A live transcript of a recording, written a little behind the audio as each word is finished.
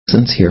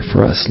here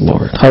for us,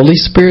 Lord. Holy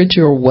Spirit,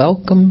 you're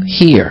welcome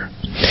here.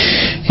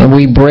 And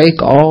we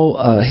break all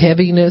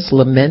heaviness,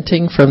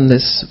 lamenting from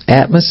this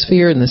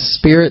atmosphere and this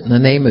spirit in the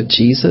name of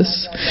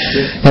Jesus.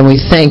 And we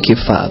thank you,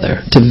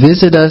 Father, to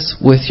visit us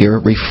with your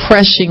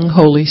refreshing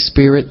Holy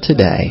Spirit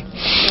today.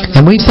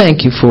 And we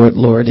thank you for it,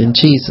 Lord, in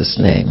Jesus'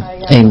 name.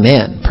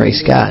 Amen.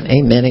 Praise God.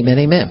 Amen, amen,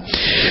 amen.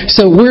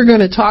 So we're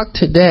going to talk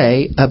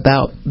today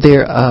about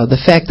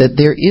the fact that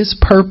there is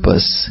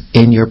purpose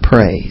in your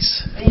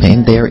praise.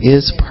 And there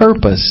is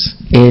purpose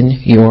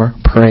in your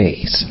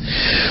praise.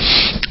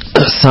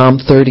 Psalm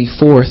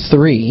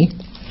 34:3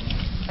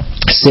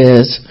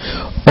 says,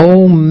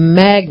 "Oh,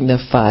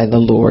 magnify the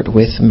Lord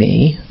with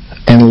me,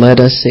 and let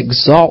us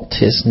exalt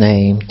his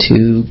name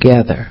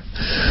together."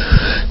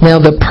 Now,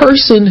 the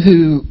person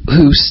who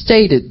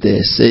stated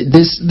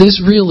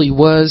this really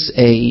was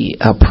a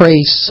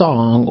praise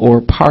song or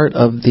part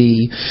of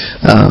the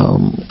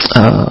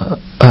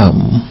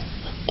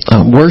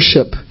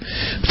worship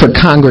for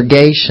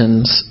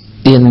congregations.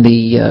 In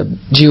the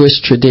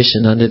Jewish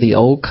tradition under the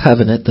Old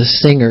Covenant, the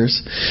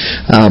singers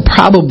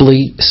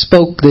probably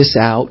spoke this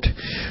out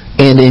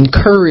and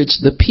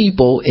encouraged the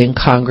people in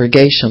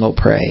congregational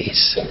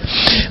praise.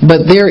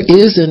 But there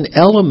is an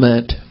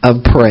element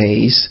of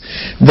praise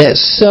that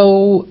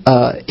so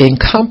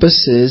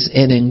encompasses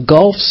and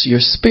engulfs your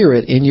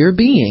spirit and your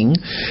being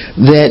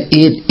that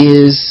it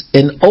is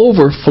an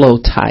overflow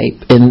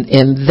type,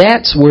 and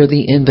that's where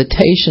the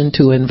invitation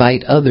to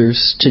invite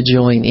others to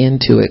join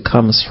into it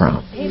comes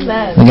from.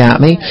 Amen. You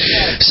got me?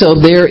 So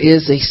there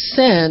is a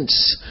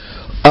sense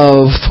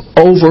of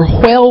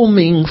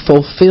overwhelming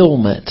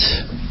fulfillment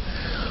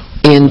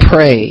in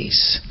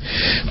praise.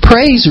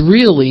 Praise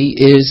really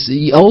is,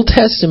 the Old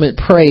Testament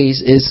praise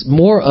is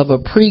more of a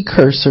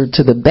precursor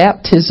to the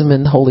baptism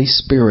in the Holy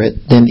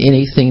Spirit than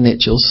anything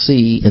that you'll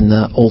see in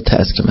the Old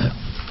Testament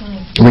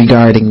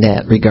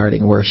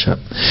regarding worship.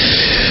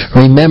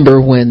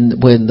 Remember when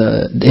in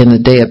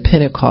the day of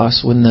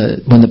Pentecost, when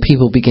the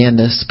people began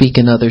to speak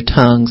in other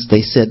tongues,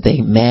 they said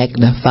they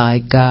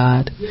magnified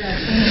God,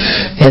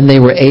 and they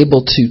were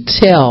able to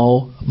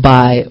tell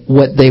by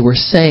what they were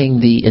saying,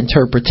 the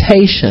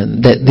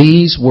interpretation, that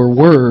these were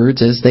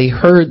words as they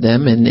heard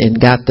them and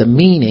got the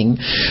meaning.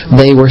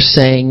 They were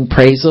saying,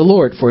 "Praise the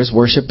Lord, for his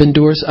worship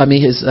endures,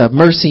 his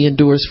mercy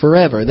endures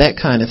forever," that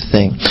kind of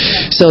thing.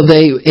 So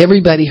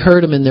everybody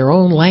heard them in their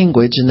own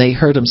language, and they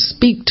heard them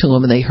speak to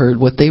them, and they heard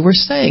what they were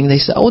saying. They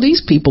said, "Oh,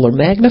 these people are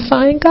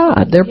magnifying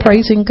God. They're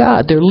praising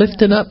God. They're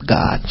lifting up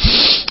God."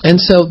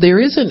 And so there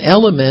is an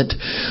element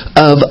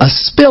of a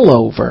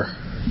spillover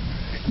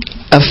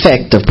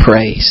effect of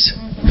praise.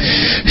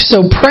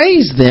 So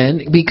praise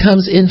then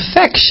becomes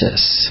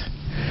infectious.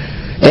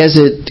 As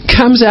it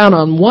comes out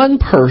on one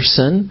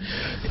person,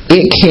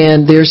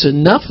 there's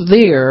enough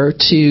there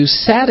to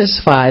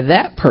satisfy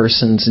that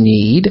person's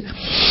need,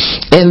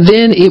 and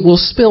then it will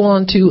spill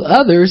onto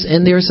others,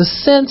 and there's a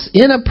sense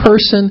in a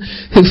person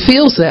who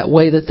feels that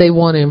way that they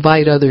want to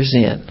invite others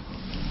in.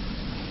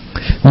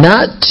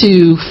 Not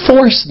to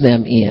force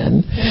them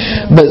in,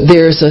 but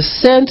there's a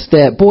sense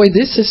that, boy,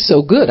 this is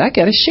so good, I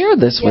got to share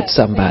this with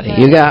somebody.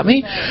 You got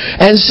me?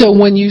 And so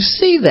when you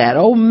see that,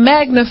 "Oh,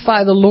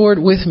 magnify the Lord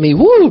with me,"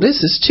 woo,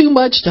 this is too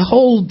much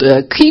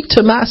to keep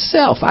to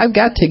myself. I've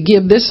got to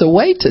give this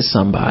away to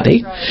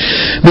somebody,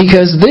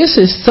 because this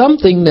is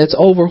something that's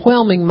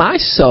overwhelming my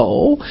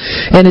soul,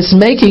 and it's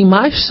making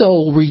my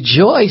soul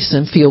rejoice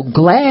and feel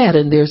glad,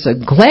 and there's a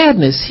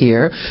gladness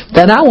here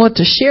that I want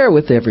to share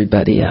with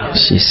everybody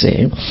else, you see.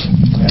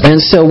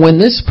 And so when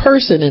this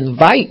person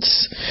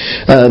invites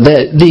them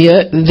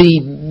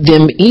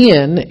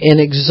in and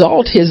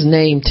exalt his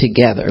name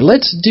together,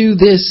 let's do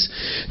this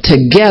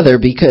together,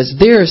 because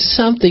there is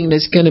something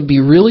that's going to be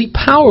really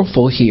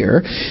powerful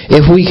here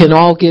if we can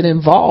all get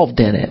involved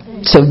in it.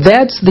 So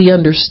that's the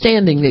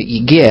understanding that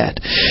you get,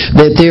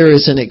 that there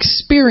is an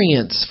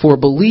experience for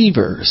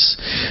believers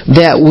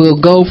that will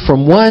go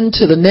from one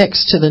to the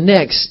next,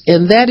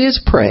 and that is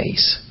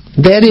praise.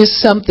 That is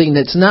something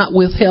that's not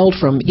withheld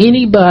from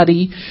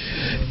anybody,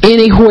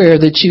 anywhere,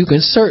 that you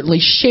can certainly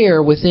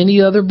share with any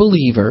other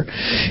believer,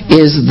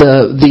 is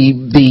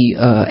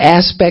the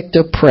aspect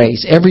of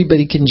praise.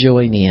 Everybody can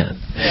join in.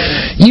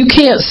 You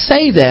can't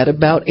say that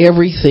about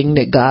everything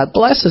that God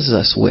blesses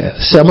us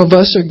with. Some of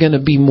us are going to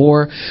be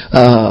more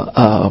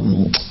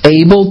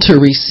able to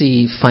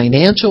receive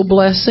financial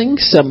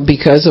blessings, some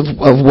because of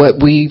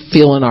what we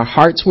feel in our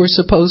hearts we're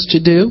supposed to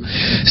do.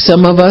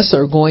 Some of us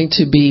are going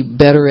to be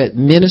better at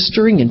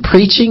ministering and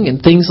preaching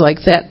and things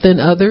like that than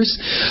others.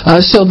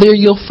 So there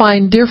you'll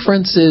find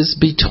differences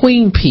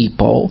between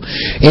people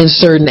in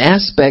certain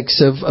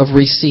aspects of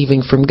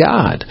receiving from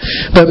God.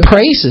 But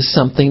praise is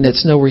something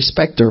that's no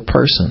respecter of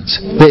persons.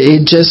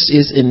 It just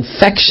is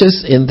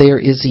infectious, and there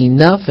is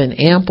enough and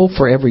ample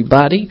for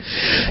everybody,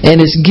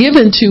 and it's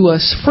given to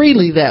us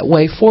freely that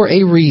way for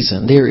a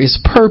reason. There is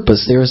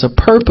purpose. There is a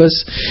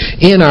purpose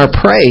in our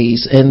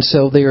praise, and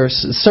so there are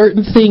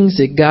certain things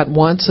that God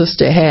wants us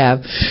to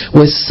have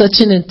with such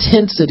an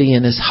intensity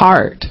in His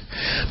heart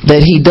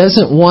that He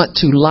doesn't want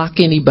to lock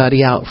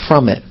anybody out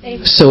from it.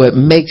 So it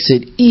makes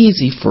it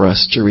easy for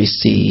us to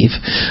receive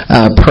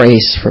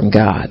praise from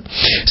God.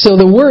 So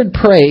the word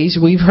praise,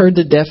 we've heard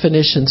the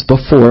definitions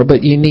before,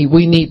 but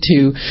we need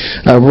to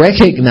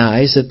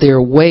recognize that there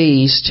are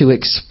ways to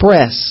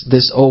express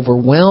this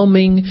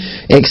overwhelming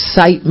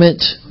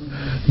excitement,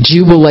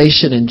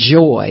 jubilation, and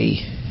joy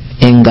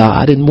in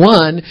God. And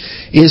one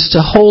is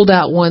to hold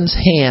out one's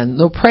hand.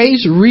 The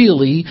praise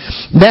really,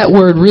 that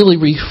word really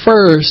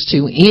refers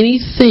to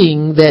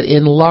anything that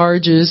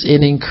enlarges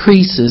and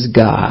increases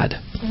God,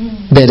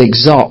 that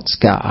exalts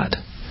God.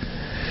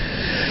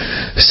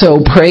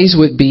 So praise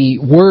would be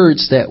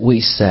words that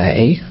we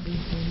say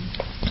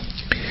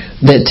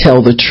that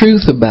tell the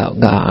truth about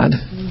God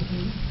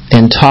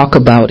and talk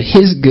about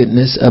His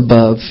goodness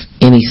above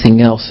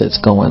anything else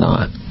that's going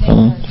on.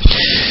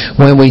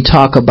 When we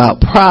talk about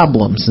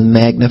problems and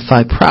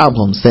magnify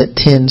problems, that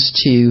tends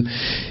to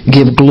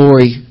give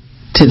glory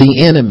to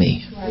the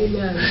enemy,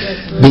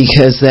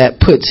 because that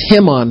puts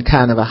him on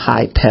kind of a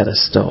high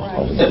pedestal.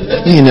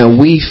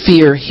 We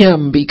fear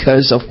him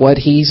because of what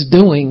he's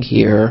doing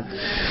here,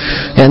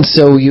 and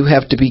so you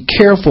have to be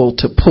careful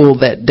to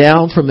pull that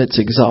down from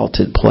its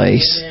exalted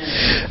place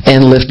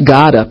and lift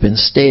God up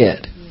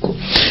instead.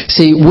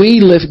 See,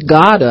 we lift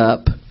God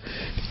up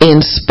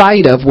in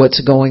spite of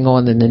what's going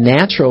on in the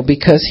natural,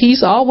 because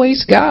He's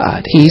always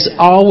God. He's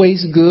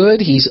always good.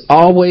 He's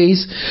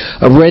always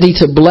ready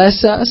to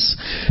bless us.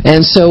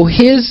 And so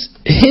His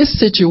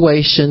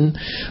situation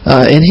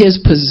and His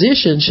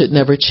position should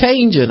never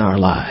change in our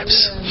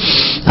lives.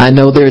 I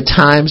know there are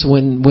times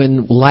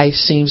when life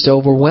seems to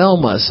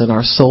overwhelm us and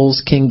our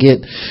souls can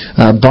get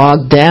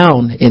bogged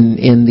down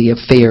in the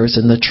affairs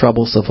and the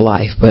troubles of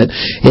life, but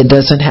it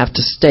doesn't have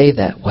to stay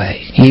that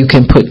way. You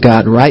can put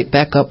God right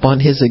back up on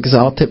His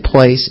exalted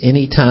place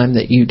anytime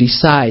that you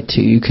decide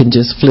to. You can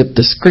just flip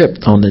the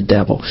script on the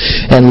devil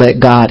and let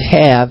God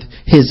have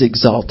His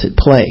exalted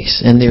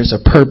place. And there's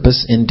a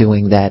purpose in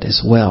doing that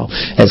as well.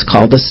 It's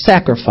called the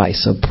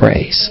sacrifice of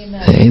praise.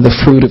 Okay? The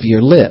fruit of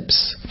your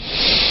lips.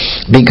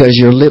 Because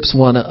your lips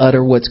want to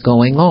utter what's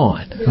going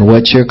on,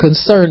 what you're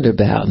concerned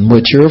about, and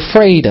what you're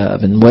afraid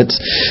of, and what's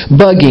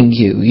bugging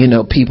you.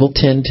 People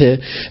tend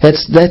to,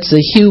 that's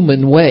a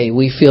human way.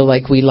 We feel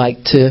like we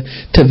like to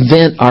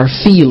vent our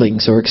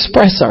feelings or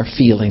express our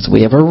feelings.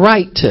 We have a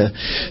right to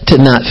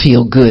not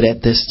feel good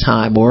at this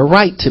time, or a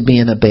right to be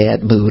in a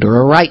bad mood,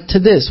 or a right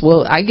to this.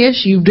 Well, I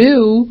guess you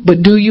do,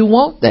 but do you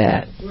want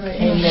that? Right.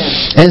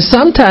 Amen. And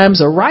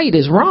sometimes a right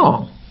is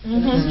wrong.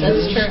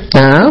 That's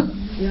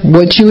true.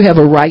 What you have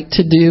a right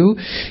to do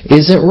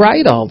isn't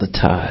right all the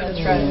time.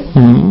 That's right.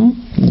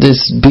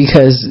 This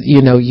because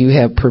you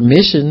have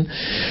permission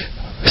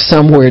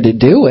somewhere to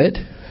do it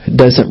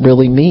doesn't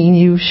really mean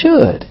you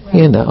should.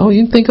 You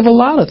can think of a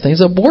lot of things.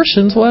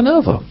 Abortion's one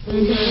of them.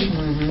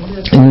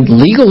 And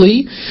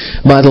legally,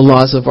 by the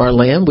laws of our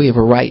land, we have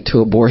a right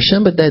to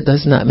abortion, but that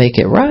does not make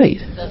it right.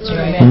 That's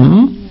right.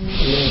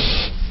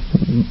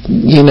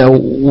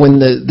 When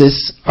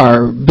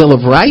our Bill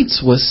of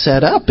Rights was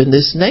set up in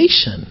this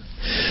nation,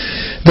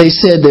 they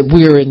said that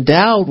we are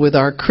endowed with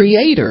our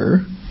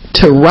Creator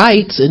to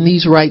rights, and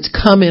these rights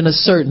come in a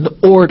certain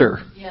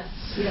order. Yes.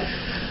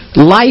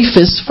 Life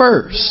is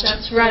first.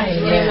 That's right.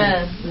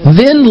 Amen.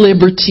 Then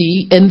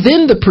liberty, and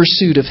then the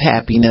pursuit of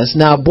happiness.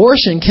 Now,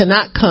 abortion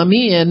cannot come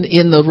in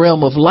the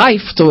realm of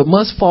life, so it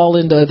must fall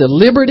into the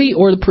liberty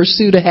or the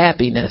pursuit of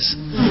happiness.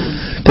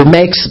 If it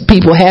makes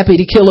people happy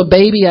to kill a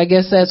baby, I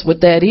guess that's what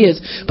that is.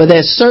 But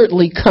that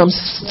certainly comes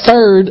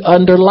third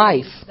under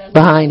life,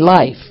 behind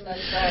life.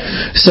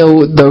 Right.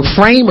 So the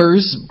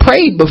framers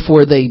prayed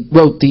before they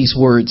wrote these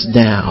words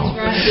down.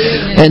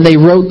 Right. And they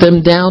wrote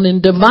them down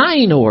in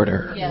divine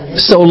order.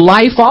 Yes. So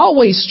life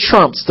always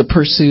trumps the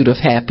pursuit of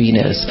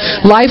happiness.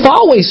 Yes. Life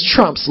always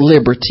trumps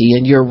liberty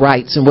and your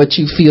rights and what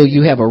you feel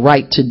you have a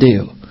right to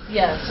do.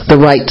 Yes. The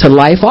right to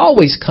life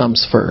always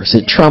comes first.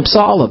 It trumps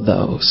all of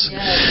those.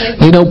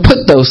 Yes. You don't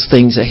put those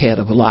things ahead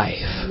of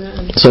life.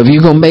 So if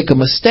you're going to make a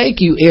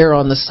mistake, you err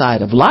on the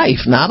side of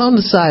life, not on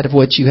the side of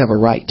what you have a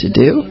right to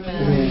do.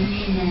 Amen.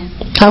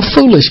 How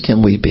foolish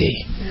can we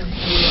be?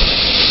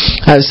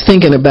 I was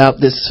thinking about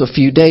this a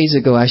few days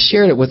ago. I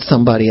shared it with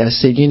somebody. I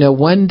said,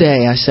 one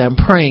day, I'm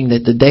praying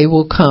that the day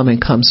will come and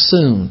come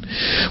soon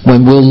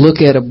when we'll look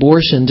at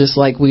abortion just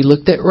like we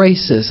looked at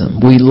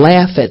racism. We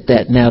laugh at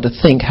that now to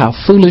think how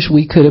foolish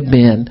we could have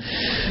been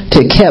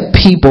to kept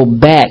people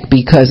back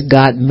because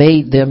God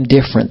made them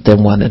different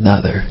than one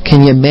another.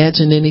 Can you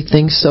imagine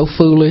anything so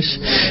foolish?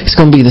 It's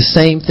going to be the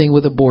same thing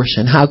with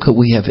abortion. How could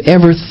we have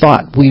ever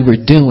thought we were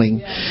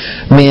doing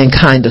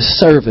mankind a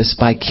service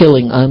by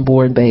killing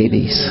unborn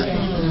babies?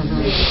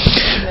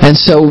 And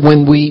so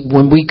when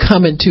we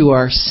come into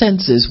our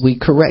senses, we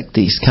correct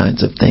these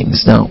kinds of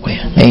things, don't we?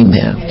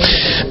 Amen.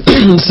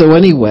 So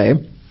anyway,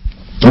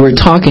 we're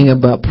talking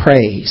about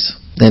praise.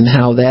 and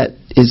how that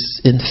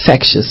is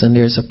infectious and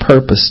there's a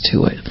purpose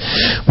to it.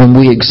 When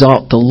we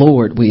exalt the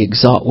Lord, we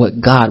exalt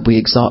we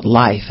exalt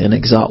life and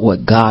exalt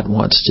what God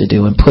wants to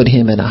do and put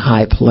Him in a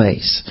high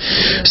place.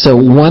 So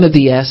one of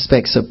the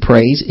aspects of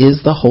praise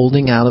is the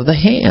holding out of the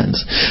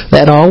hands.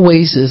 That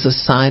always is a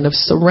sign of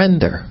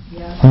surrender.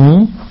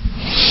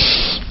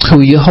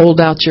 Who you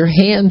hold out your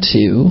hand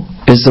to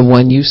is the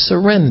one you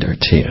surrender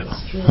to.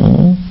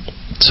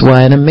 That's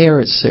why in a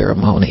marriage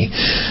ceremony,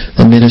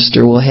 the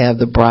minister will have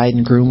the bride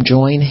and groom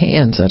join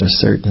hands at a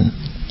certain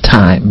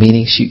time,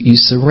 meaning you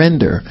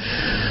surrender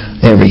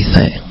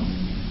everything.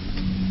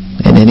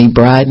 And any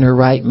bride in her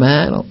right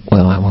mind,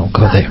 well, I won't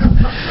go there.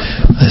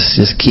 Let's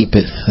just keep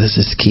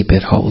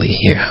it holy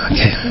here.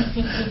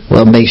 Okay.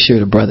 Well, make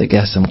sure the brother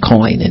got some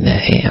coin in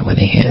that hand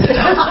when he handed it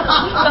out.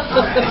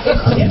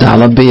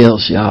 Dollar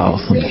bills, y'all.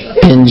 Some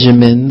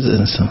Benjamins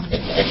and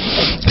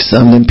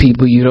some of them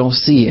people you don't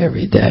see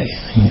every day.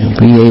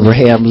 Be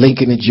Abraham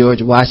Lincoln and George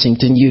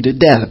Washington you to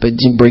death, but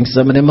you bring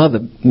some of them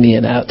other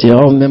men out there,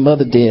 all them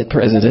other dead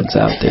presidents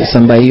out there.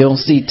 Somebody you don't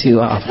see too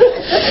often.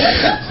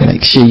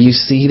 Make sure you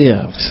see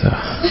them. So.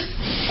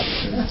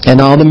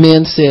 And all the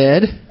men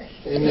said,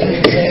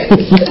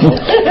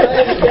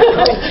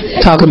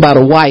 talking about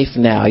a wife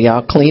now.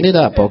 Y'all clean it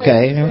up,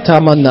 okay? I'm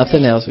talking about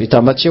nothing else. We're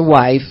talking about your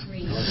wife.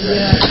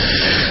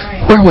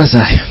 Where was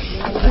I?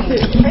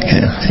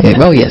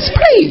 Oh yes,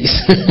 praise.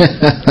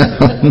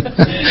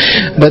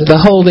 But the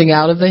holding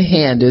out of the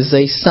hand is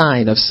a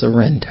sign of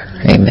surrender.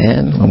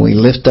 Amen. When we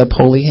lift up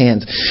holy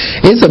hands.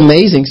 It's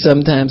amazing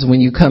sometimes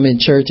when you come in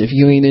church, if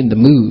you ain't in the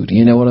mood,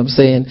 you know what I'm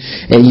saying?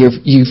 And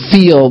you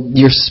feel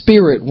your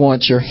spirit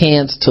wants your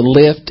hands to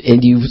lift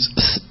and you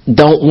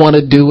don't want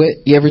to do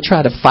it. You ever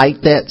try to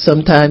fight that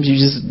sometimes? You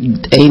just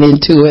ain't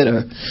into it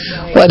or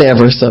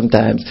whatever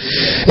sometimes.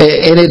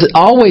 And it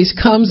always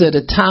comes at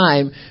a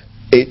time.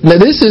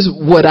 Now this is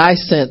what I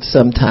sense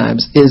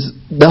sometimes, is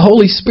the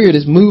Holy Spirit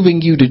is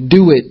moving you to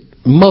do it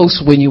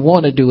most when you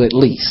want to do it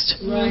least.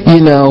 Right.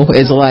 You know,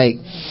 it's like,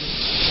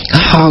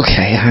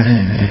 okay,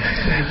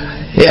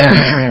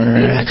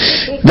 yeah,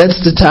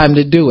 that's the time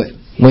to do it.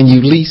 When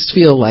you least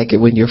feel like it,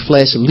 when your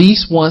flesh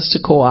least wants to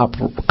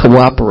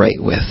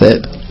cooperate with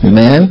it.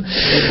 Amen?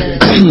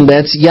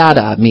 That's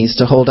yada, means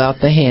to hold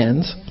out the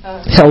hands.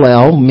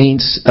 Hallel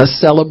means a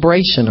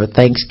celebration or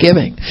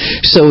thanksgiving.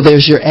 So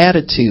there's your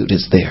attitude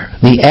is there.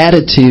 The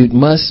attitude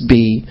must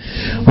be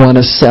one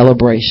of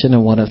celebration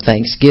and one of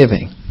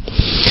thanksgiving.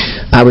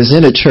 I was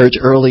in a church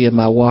early in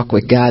my walk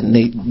with God, and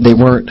they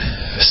weren't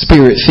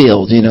spirit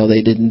filled. You know,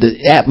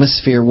 the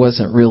atmosphere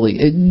wasn't really,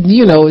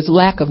 it's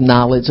lack of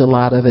knowledge, a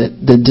lot of it.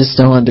 They just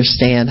don't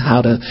understand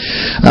how to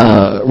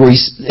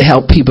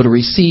help people to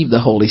receive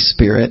the Holy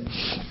Spirit.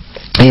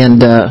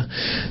 And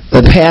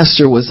the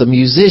pastor was a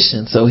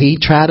musician, so he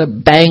tried to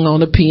bang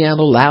on the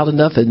piano loud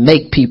enough and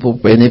make people,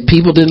 and if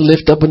people didn't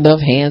lift up enough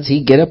hands,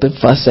 he'd get up and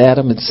fuss at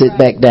them and sit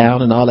back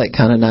down and all that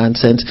kind of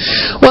nonsense.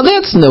 Well,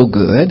 that's no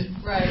good.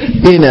 Right.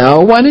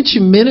 Why don't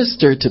you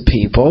minister to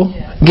people,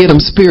 get them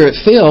spirit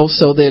filled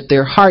so that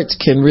their hearts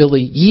can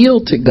really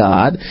yield to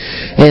God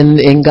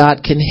and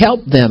God can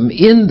help them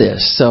in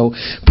this. So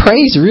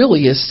praise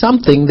really is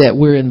something that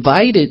we're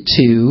invited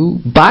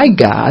to by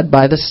God,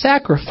 by the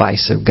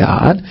sacrifice of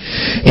God.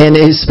 And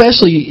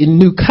especially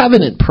in New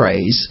Covenant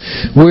praise,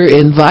 we're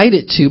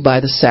invited to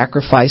by the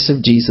sacrifice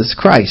of Jesus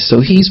Christ. So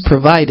He's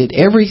provided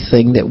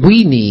everything that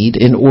we need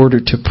in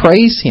order to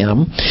praise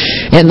Him.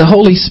 And the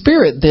Holy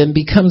Spirit then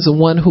becomes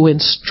the one who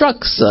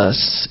instructs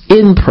us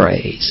in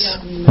praise.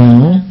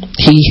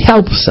 He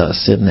helps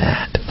us in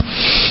that.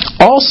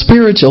 All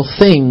spiritual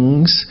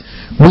things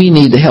we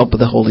need the help of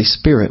the Holy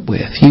Spirit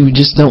with. You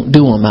just don't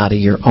do them out of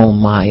your own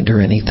mind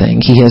or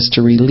anything. He has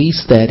to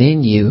release that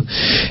in you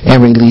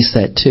and release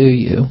that to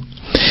you.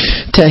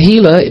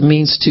 Tehillah, it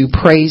means to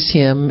praise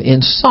Him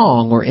in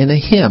song or in a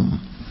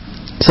hymn.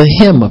 It's a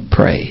hymn of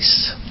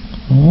praise.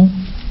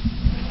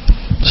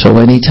 So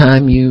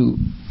anytime you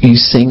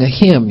sing a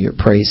hymn, you're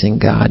praising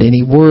God.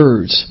 Any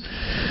words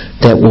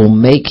that will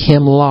make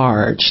Him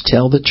large,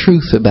 tell the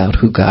truth about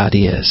who God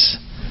is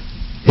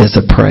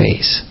a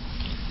praise.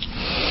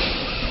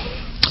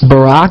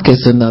 Barak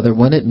is another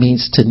one. It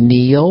means to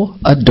kneel,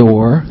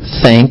 adore,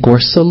 thank, or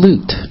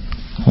salute.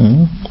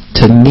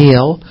 To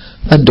kneel,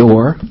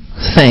 adore,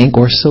 thank,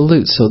 or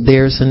salute. So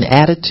there's an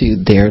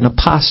attitude there and a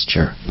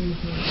posture.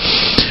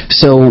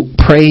 So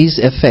praise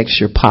affects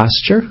your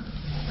posture,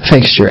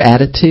 affects your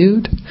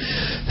attitude,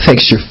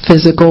 affects your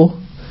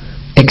physical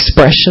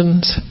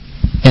expressions,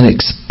 and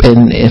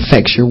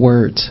affects your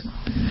words.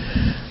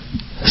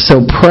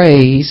 So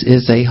praise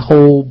is a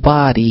whole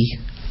body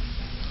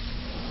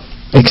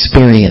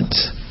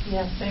experience.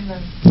 Yes,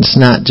 amen. It's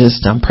not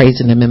just I'm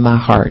praising Him in my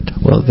heart.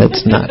 Well,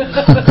 that's not.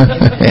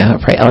 Yeah,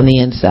 pray on the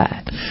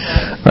inside.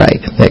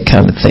 Right, that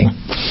kind of thing.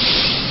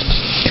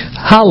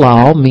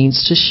 Halal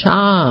means to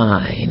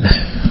shine.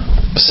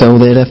 So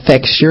that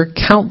affects your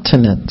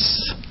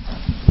countenance.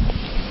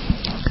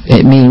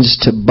 It means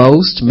to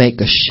boast,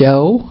 make a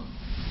show,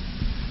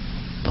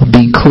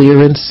 be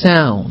clear and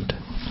sound.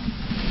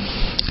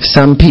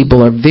 Some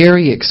people are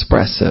very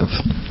expressive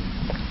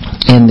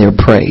in their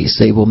praise.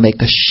 They will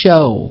make a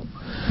show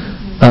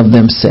of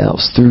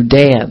themselves through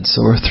dance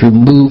or through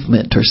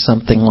movement or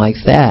something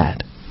like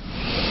that.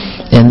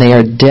 And they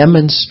are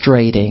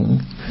demonstrating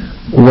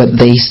what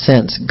they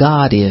sense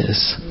God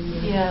is.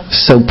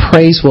 So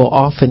praise will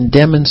often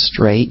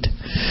demonstrate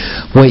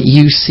what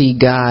you see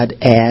God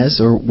as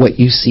or what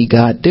you see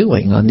God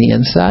doing on the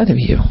inside of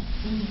you.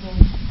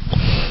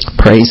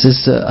 Praise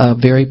is a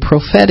very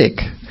prophetic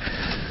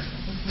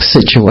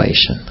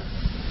situation.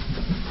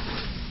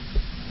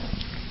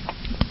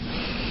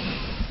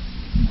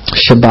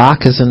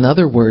 Shabach is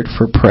another word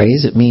for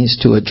praise. It means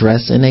to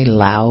address in a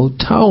loud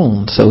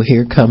tone. So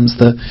here comes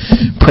the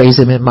praise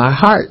Him in my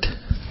heart.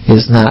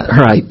 Is not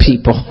right,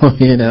 people.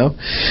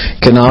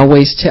 Can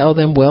always tell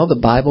them, well, the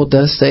Bible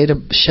does say to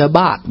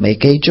Shabach,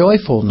 make a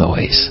joyful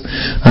noise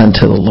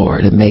unto the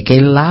Lord and make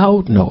a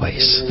loud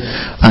noise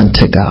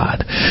unto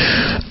God.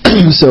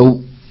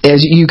 So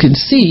as you can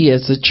see,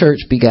 as the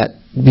church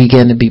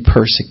began to be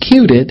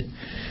persecuted,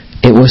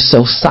 it was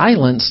so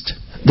silenced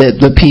that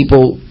the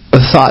people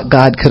thought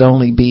God could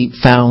only be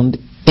found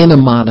in a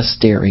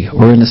monastery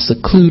or in a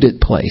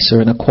secluded place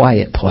or in a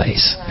quiet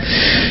place.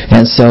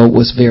 And so it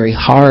was very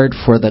hard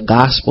for the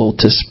gospel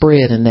to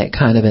spread in that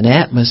kind of an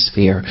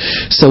atmosphere.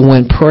 So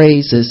when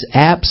praise is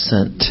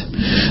absent,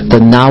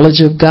 the knowledge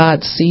of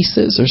God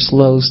ceases or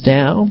slows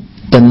down.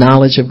 The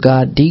knowledge of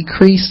God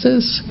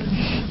decreases.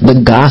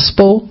 The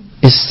gospel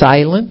is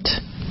silent.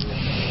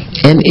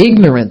 And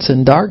ignorance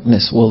and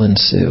darkness will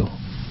ensue.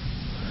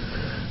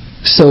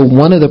 So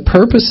one of the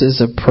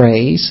purposes of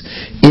praise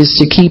is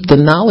to keep the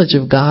knowledge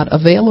of God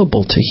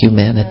available to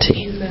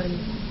humanity.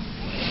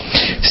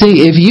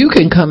 See, if you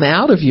can come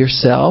out of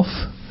yourself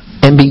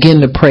and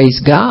begin to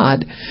praise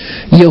God,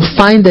 you'll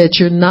find that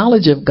your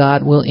knowledge of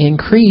God will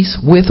increase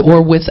with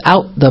or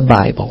without the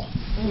Bible.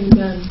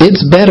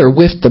 It's better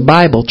with the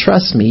Bible.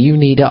 Trust me, you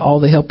need all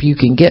the help you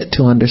can get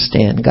to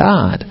understand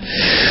God.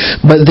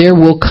 But there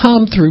will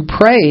come through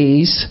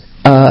praise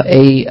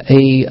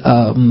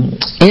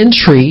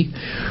entry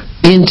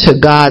into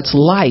God's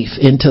life,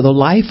 into the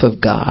life of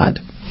God.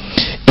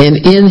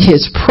 And in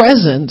His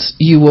presence,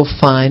 you will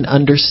find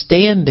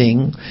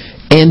understanding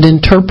and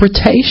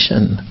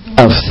interpretation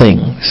of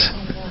things.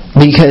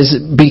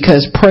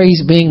 Because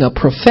praise being a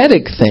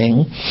prophetic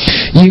thing,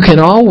 you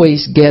can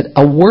always get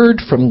a word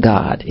from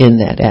God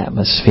in that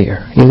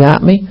atmosphere. You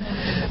got me?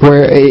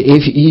 Where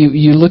if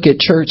you look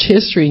at church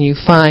history and you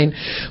find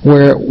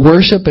where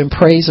worship and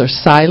praise are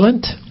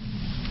silent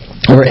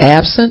or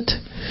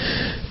absent,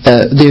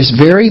 there's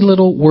very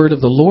little word of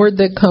the Lord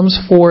that comes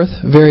forth,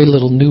 very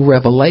little new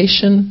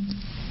revelation.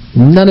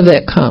 None of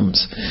that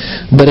comes.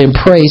 But in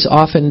praise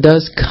often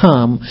does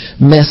come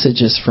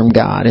messages from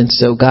God. And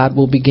so God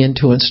will begin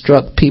to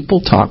instruct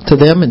people, talk to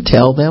them and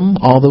tell them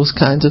all those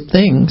kinds of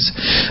things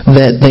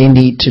that they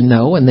need to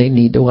know and they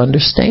need to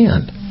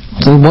understand.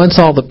 And once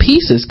all the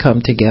pieces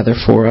come together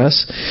for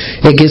us,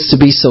 it gets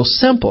to be so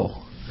simple.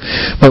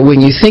 But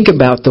when you think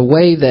about the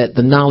way that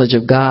the knowledge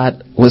of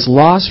God was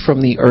lost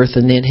from the earth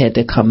and then had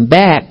to come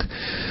back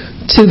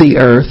to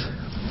the earth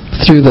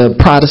through the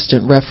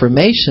Protestant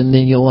Reformation,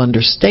 then you'll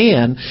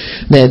understand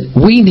that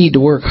we need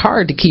to work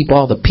hard to keep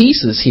all the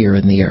pieces here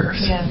in the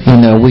earth.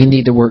 Yeah. We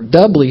need to work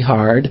doubly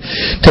hard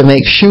to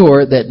make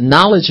sure that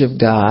knowledge of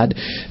God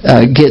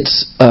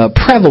gets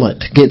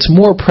prevalent, gets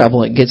more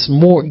prevalent, gets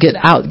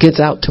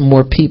out to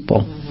more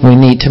people. We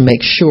need to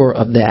make sure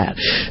of that,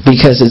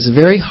 because it's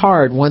very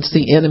hard once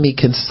the enemy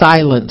can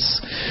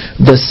silence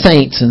the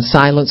saints and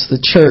silence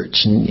the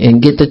church and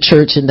get the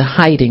church into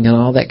hiding and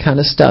all that kind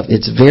of stuff.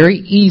 It's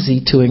very easy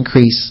to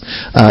increase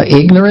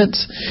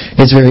ignorance.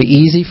 It's very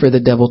easy for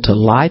the devil to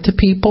lie to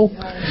people,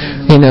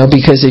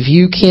 because if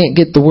you can't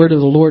get the word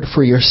of the Lord for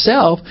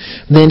yourself,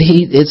 then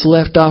it's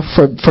left off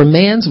for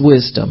man's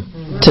wisdom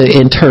to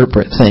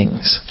interpret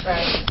things.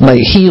 Right.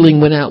 Like healing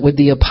went out with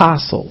the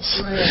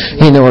apostles.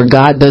 Right. Or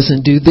God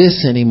doesn't do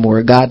this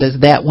anymore. God does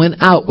that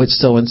went out with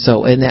so and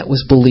so, and that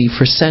was believed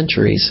for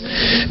centuries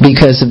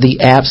because of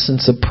the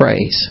absence of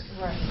praise.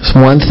 It's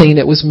one thing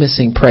that was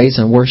missing, praise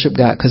and worship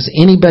God, because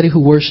anybody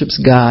who worships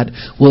God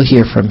will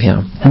hear from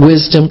Him.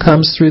 Wisdom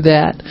comes through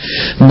that.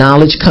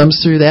 Knowledge comes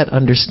through that.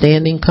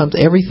 Understanding comes.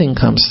 Everything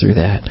comes through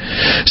that.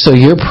 So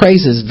your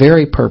praise is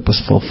very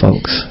purposeful,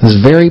 folks. It's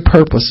very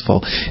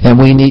purposeful. And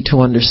we need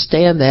to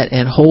understand that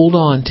and hold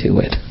on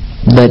to it.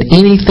 Let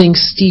anything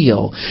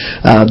steal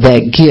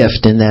that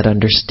gift and that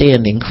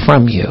understanding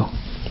from you.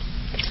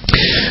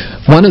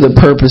 One of the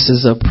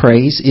purposes of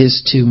praise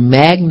is to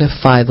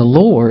magnify the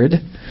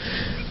Lord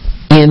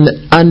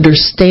in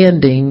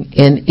understanding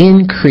and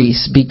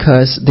increase,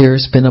 because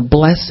there's been a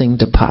blessing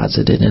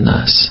deposited in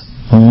us.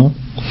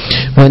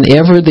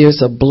 Whenever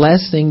there's a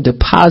blessing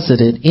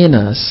deposited in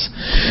us,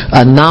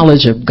 a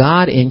knowledge of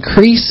God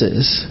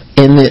increases,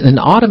 and an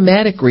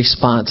automatic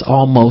response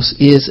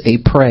almost is a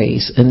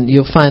praise. And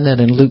you'll find that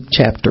in Luke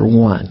chapter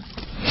 1.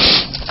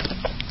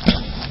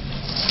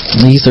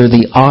 These are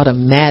the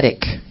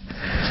automatic.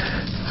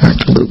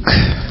 Luke.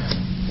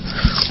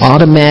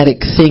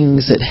 automatic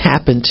things that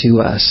happen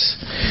to us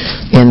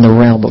in the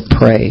realm of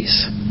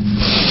praise.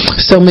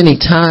 So many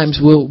times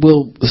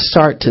we'll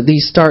start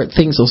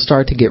things will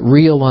start to get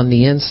real on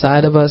the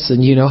inside of us,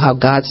 and you know how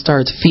God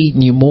starts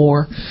feeding you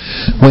more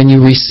when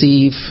you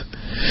receive.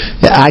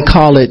 I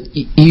call it,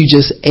 you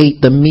just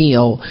ate the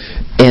meal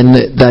and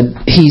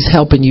He's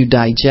helping you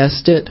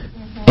digest it,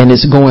 and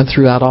it's going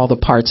throughout all the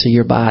parts of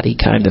your body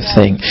kind of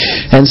thing.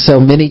 And so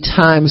many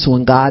times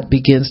when God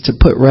begins to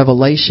put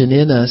revelation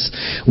in us,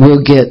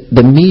 we'll get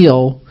the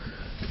meal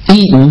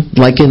eaten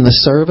like in the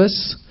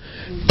service.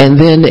 And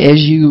then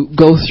as you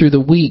go through the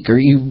week, or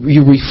you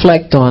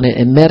reflect on it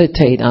and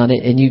meditate on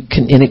it, and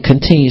it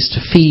continues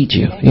to feed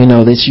you. You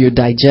know, that you're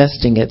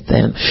digesting it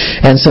then.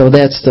 And so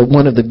that's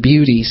one of the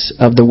beauties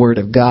of the Word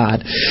of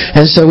God.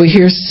 And so we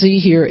see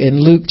here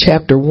in Luke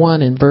chapter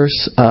 1 and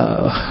verse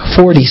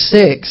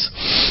 46,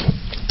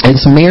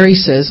 as Mary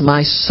says,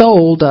 "My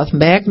soul doth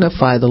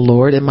magnify the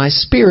Lord, and my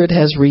spirit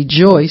has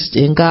rejoiced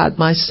in God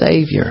my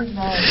Savior."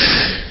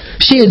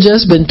 She had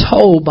just been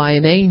told by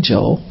an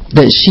angel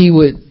that she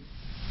would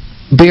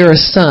bear a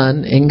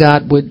son, and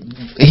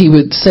He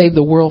would save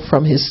the world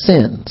from His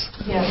sins.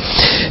 Yes.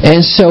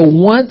 And so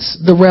once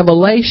the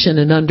revelation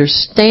and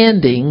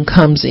understanding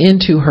comes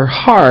into her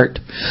heart,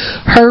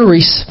 her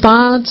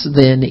response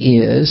then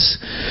is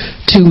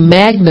to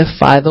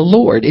magnify the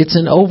Lord. It's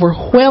an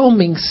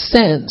overwhelming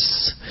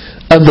sense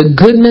of the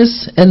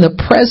goodness and the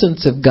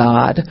presence of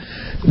God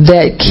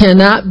that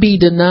cannot be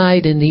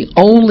denied, and the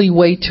only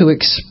way to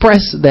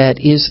express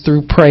that is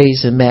through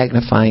praise and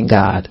magnifying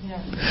God.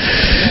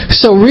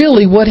 So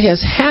really what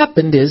has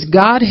happened is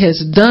God has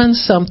done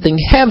something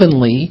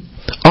heavenly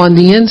on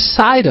the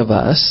inside of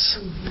us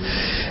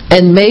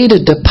and made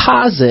a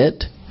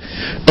deposit,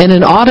 and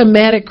an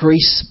automatic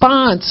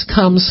response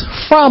comes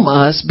from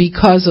us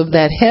because of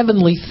that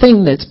heavenly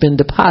thing that's been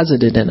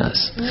deposited in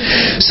us.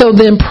 So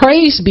then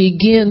praise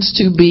begins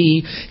to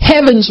be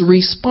heaven's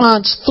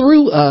response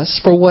through us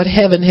for what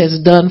heaven has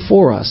done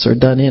for us or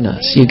done in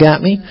us. You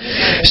got me?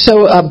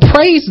 So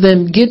praise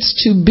then gets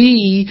to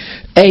be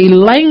a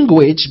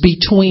language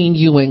between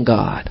you and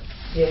God.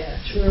 Yeah,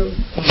 true.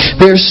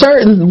 There are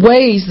certain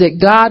ways that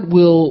God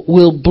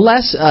will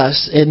bless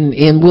us,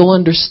 and we'll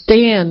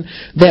understand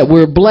that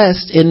we're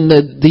blessed, and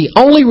the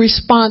only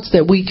response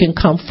that we can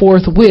come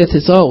forth with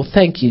is, "Oh,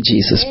 thank you,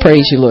 Jesus.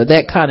 Praise you, Lord."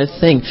 That kind of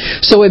thing.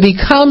 So it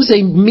becomes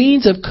a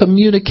means of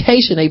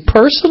communication, a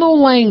personal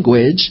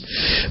language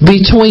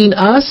between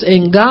us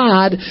and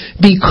God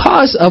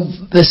because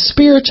of the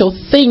spiritual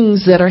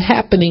things that are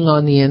happening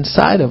on the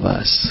inside of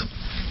us.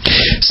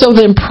 So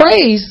then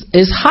praise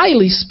is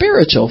highly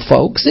spiritual,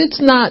 folks. It's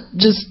not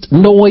just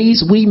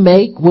noise we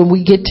make when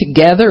we get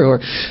together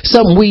or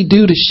something we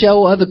do to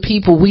show other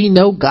people we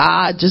know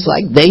God just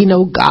like they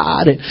know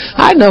God. And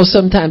I know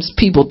sometimes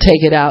people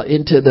take it out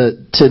into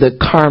the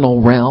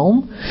carnal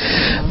realm,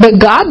 but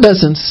God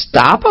doesn't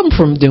stop them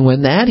from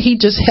doing that. He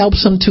just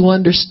helps them to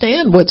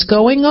understand what's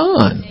going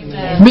on.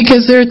 Amen.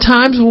 Because there are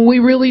times when we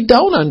really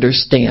don't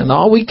understand.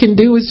 All we can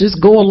do is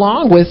just go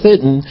along with it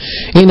and,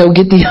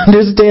 get the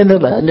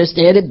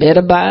understand it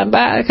better by and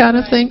by kind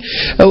of thing.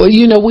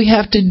 We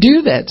have to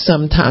do that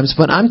sometimes.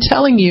 But I'm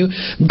telling you,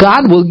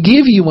 God will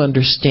give you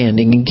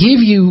understanding and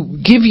give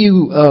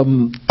you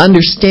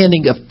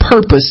understanding of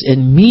purpose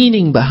and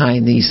meaning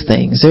behind these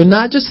things. They're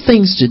not just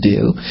things to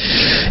do,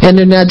 and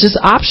they're not just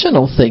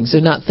optional things.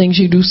 They're not things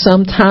you do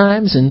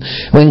sometimes. And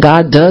when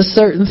God does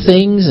certain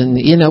things, and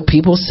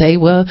people say,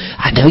 "Well,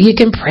 I know you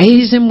can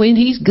praise Him when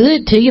He's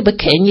good to you, but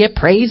can you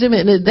praise Him?"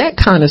 And that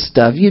kind of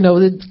stuff.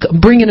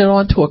 Bringing it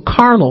onto a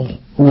carnal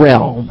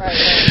realm.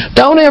 Right.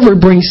 Don't ever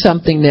bring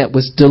something that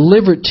was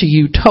delivered to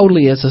you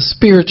totally as a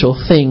spiritual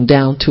thing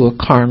down to a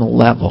carnal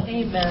level.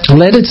 Amen.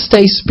 Let it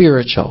stay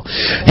spiritual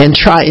and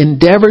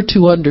endeavor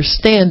to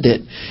understand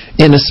it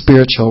in a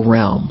spiritual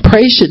realm.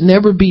 Praise should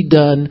never be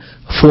done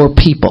for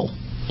people.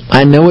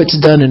 I know it's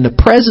done in the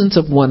presence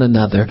of one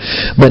another,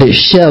 but it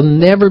shall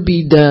never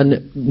be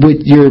done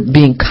with your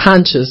being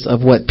conscious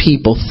of what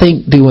people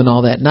think, do, and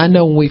all that. And I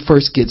know when we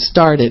first get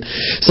started,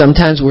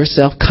 sometimes we're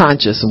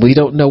self-conscious and we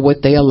don't know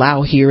what they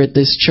allow here at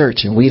this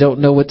church, and we don't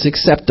know what's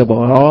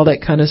acceptable and all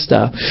that kind of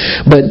stuff.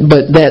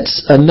 But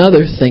that's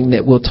another thing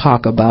that we'll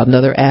talk about,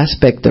 another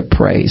aspect of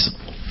praise.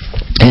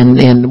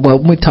 And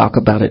we talk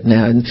about it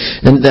now. And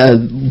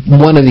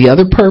one of the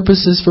other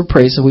purposes for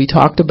praise, so we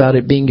talked about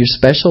it being your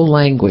special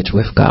language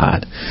with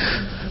God.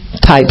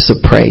 Types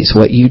of praise,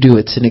 what you do,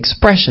 it's an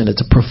expression,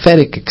 it's a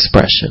prophetic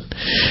expression.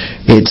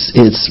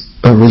 It's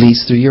a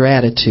release through your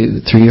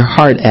attitude, through your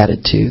heart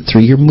attitude,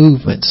 through your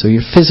movement, so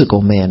your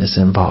physical man is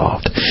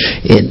involved.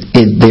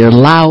 There are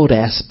loud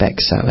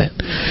aspects of it.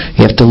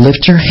 You have to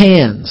lift your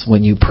hands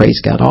when you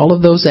praise God. All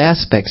of those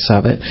aspects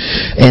of it.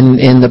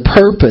 And the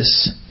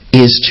purpose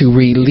is to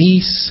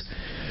release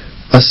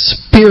a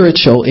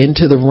spiritual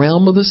into the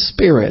realm of the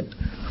spirit.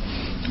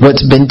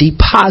 What's been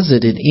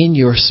deposited in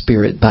your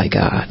spirit by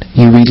God,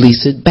 you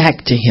release it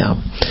back to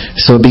Him.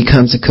 So it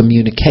becomes a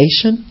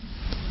communication,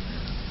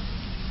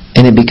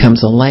 and it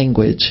becomes a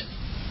language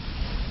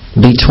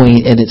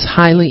and it's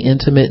highly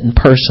intimate and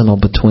personal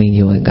between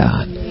you and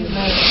God.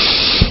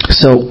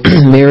 So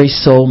Mary's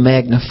soul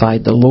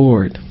magnified the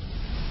Lord.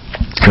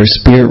 Her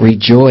spirit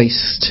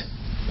rejoiced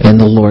in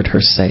the Lord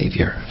her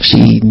Savior.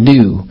 She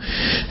knew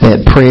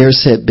that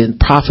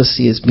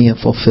prophecy is being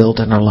fulfilled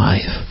in her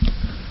life.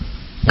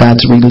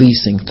 God's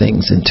releasing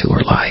things into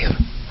her life.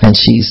 And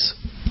she's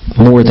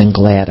more than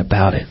glad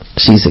about it.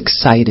 She's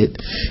excited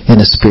in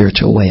a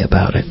spiritual way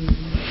about it.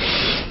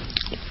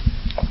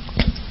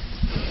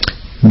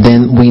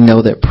 Then we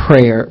know that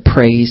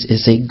praise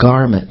is a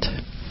garment.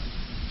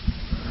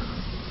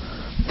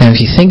 Now if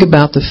you think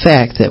about the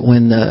fact that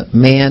when the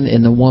man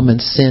and the woman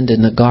sinned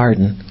in the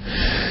garden,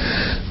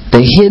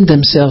 they hid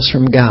themselves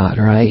from God,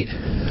 right?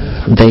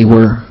 They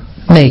were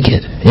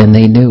naked and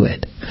they knew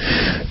it.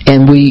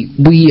 And we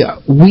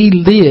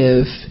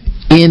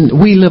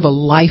live a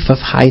life of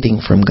hiding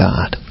from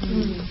God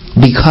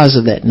because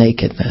of that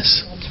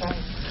nakedness.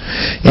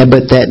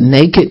 But that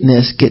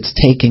nakedness gets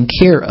taken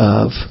care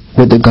of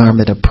with the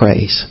garment of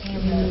praise.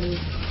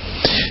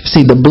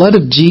 See, the blood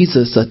of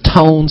Jesus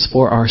atones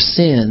for our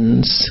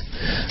sins,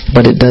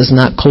 but it does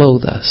not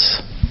clothe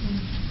us.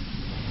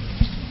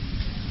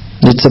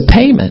 It's a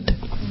payment.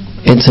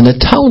 It's an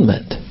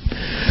atonement.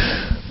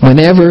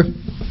 Whenever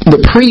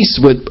the priests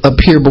would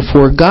appear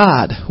before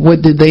God,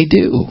 what did they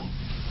do?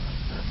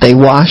 They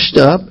washed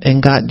up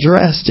and got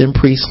dressed in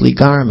priestly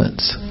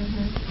garments.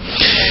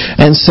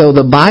 And so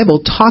the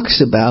Bible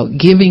talks about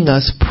giving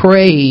us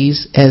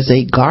praise as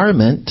a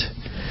garment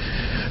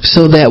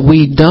so that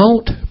we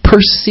don't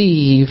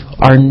perceive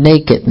our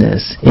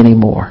nakedness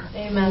anymore.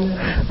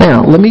 Amen.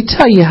 Now, let me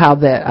tell you how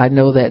that I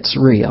know that's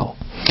real.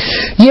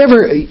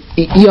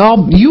 You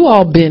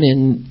all been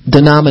in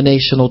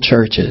denominational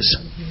churches.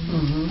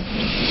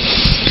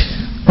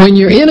 When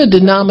you're in a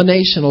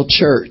denominational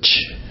church,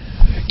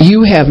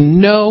 you have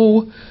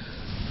no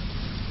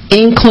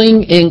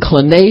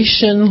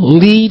inclination,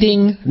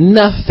 leading,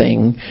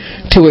 nothing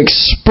to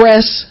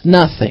express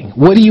nothing.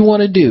 What do you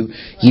want to do?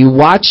 You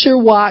watch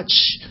your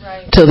watch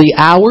till the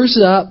hour's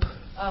up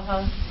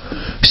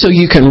so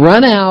you can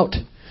run out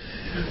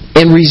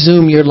and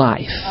resume your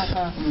life.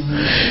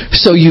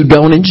 So you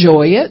don't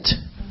enjoy it.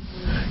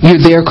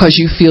 You're there because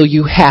you feel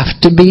you have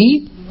to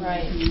be.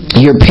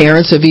 Your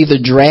parents have either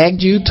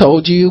dragged you,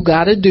 told you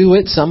got to do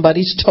it.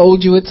 Somebody's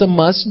told you it's a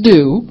must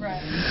do.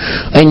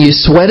 And you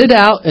sweat it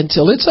out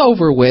until it's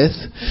over with.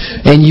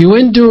 And you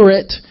endure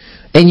it.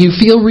 And you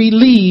feel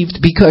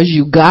relieved because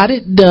you got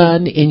it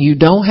done. And you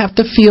don't have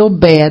to feel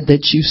bad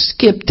that you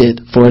skipped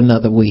it for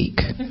another week.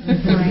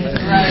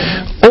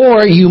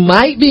 Or you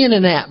might be in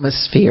an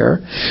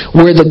atmosphere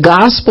where the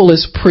gospel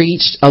is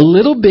preached a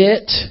little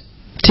bit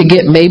to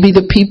get maybe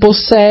the people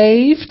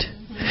saved.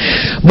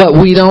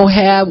 But we don't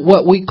have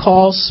what we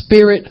call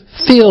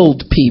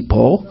spirit-filled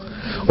people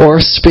or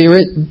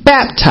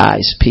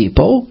spirit-baptized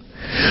people.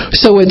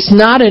 So it's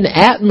not an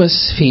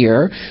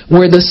atmosphere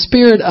where the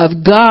Spirit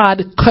of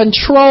God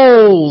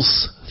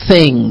controls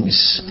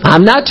things.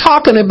 I'm not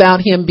talking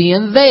about Him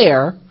being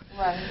there.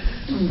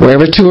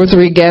 Wherever 2 or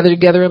 3 gather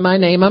together in my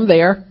name, I'm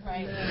there.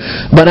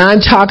 But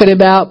I'm talking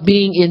about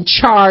being in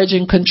charge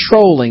and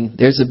controlling.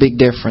 There's a big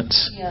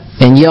difference.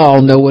 And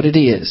y'all know what it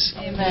is.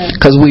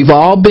 Because we've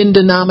all been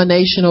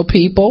denominational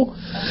people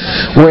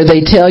where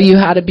they tell you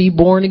how to be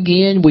born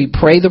again. We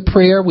pray the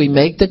prayer. We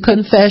make the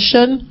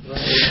confession.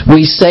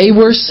 We say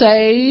we're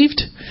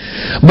saved.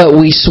 But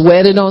we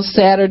sweat it on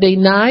Saturday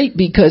night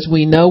because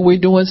we know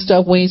we're doing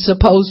stuff we ain't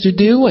supposed to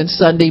do. And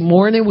Sunday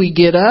morning we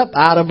get up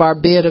out of our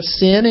bed of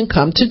sin and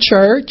come to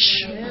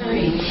church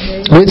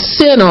with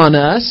sin on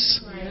us.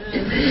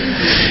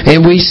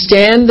 And we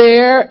stand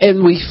there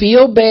and we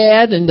feel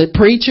bad and the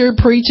preacher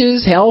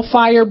preaches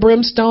hellfire,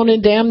 brimstone,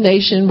 and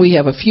damnation. We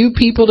have a few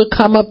people to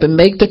come up and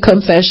make the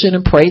confession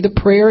and pray the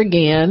prayer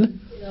again.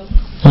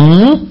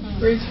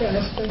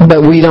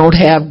 But we don't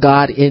have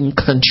God in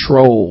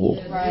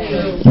control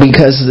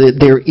because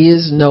there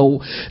is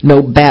no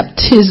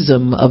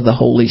baptism of the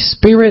Holy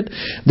Spirit.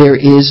 There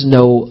is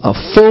no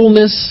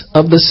fullness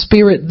of the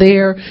Spirit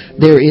there.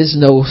 There is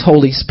no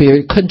Holy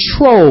Spirit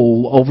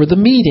control over the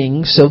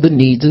meeting so the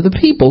needs of the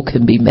people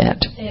can be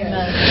met.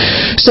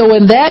 Amen. So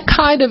in that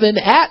kind of an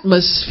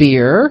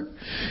atmosphere,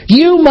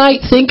 you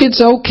might think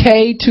it's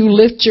okay to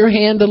lift your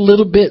hand a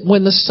little bit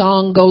when the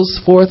song goes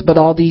forth, but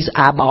all these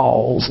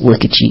eyeballs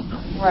look at you.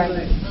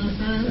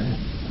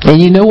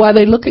 And you know why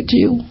they look at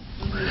you?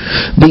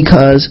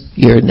 Because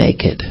you're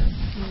naked.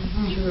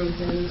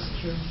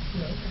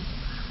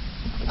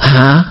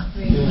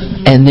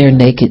 And they're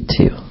naked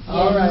too.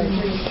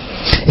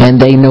 And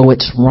they know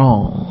it's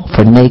wrong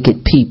for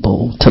naked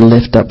people to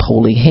lift up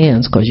holy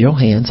hands because your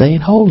hands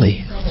ain't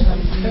holy.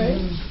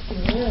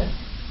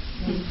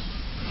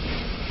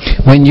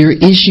 When you're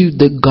issued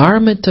the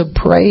garment of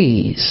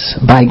praise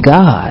by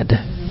God,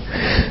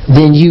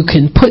 then you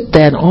can put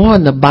that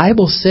on. The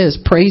Bible says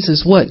praise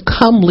is what?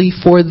 Comely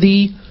for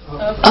the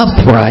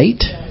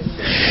upright.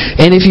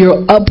 And if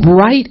you're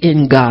upright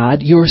in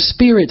God, you're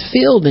spirit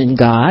filled in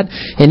God,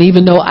 and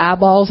even though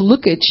eyeballs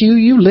look at you,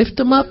 you lift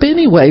them up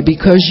anyway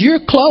because you're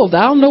clothed.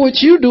 I don't know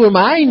what you're doing,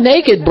 but I ain't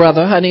naked,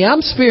 brother, honey.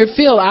 I'm spirit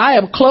filled. I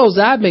am clothed.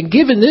 I've been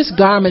given this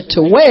garment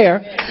to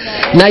wear.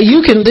 Now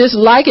you can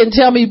dislike and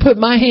tell me to put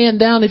my hand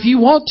down if you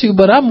want to,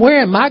 but I'm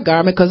wearing my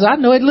garment because I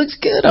know it looks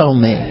good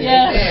on me.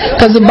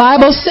 Because the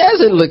Bible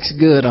says it looks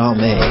good on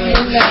me.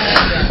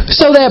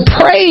 So that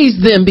praise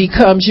then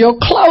becomes your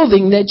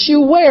clothing that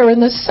you wear in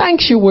the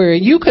sanctuary.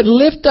 You could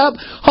lift up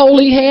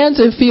holy hands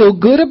and feel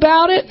good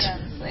about it.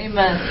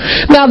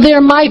 Amen. Now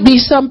there might be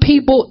some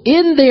people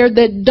in there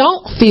that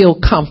don't feel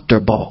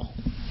comfortable.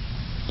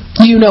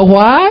 You know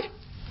why?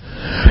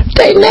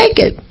 They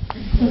naked.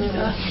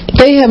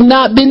 They have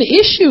not been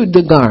issued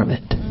the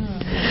garment.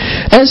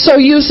 And so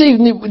you see,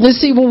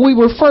 when we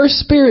were first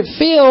spirit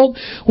filled,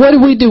 what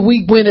did we do?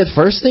 We went, the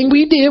first thing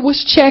we did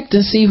was check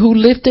to see who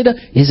lifted up.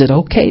 Is it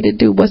okay to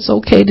do what's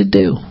okay to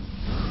do?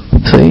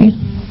 See?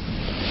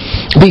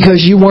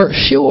 Because you weren't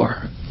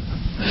sure.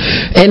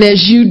 And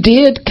as you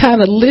did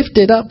kind of lift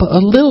it up a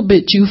little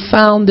bit, you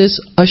found this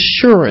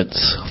assurance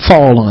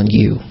fall on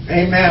you.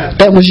 Amen.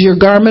 That was your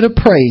garment of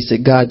praise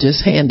that God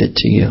just handed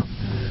to you.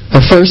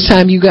 The first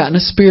time you got in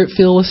a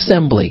spirit-filled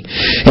assembly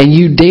and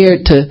you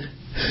dared to,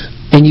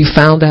 and you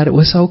found out it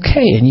was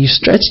okay, and you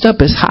stretched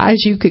up as high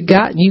as you could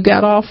got, and you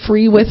got all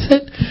free with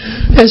it.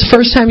 That's the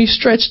first time you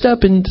stretched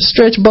up and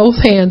stretched both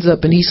hands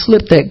up, and He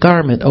slipped that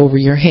garment over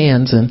your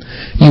hands, and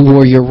you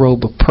wore your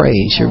robe of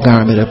praise, your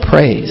garment of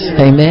praise.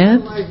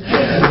 Amen?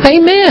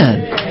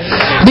 Amen.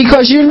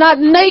 Because you're not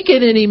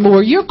naked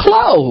anymore. You're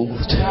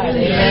clothed.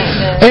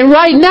 And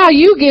right now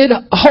you get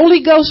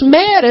Holy Ghost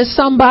mad at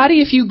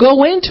somebody if you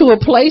go into a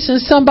place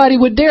and somebody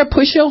would dare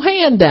push your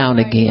hand down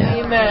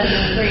again.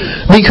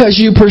 Because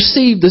you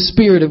perceive the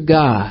Spirit of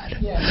God.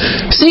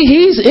 See,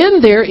 He's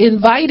in there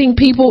inviting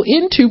people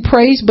into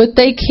praise, but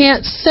they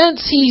can't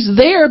sense He's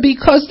there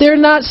because they're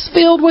not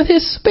filled with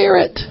His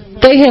Spirit.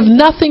 They have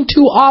nothing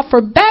to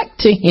offer back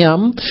to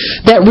Him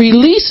that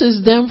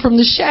releases them from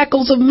the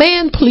shackles of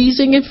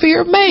man-pleasing and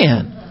fear of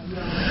man.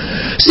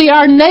 See,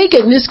 our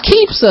nakedness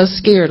keeps us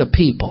scared of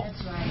people.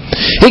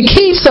 It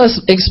keeps us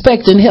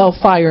expecting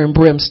hellfire and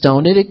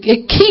brimstone.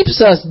 It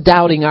keeps us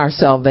doubting our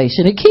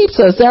salvation. It keeps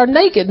us, our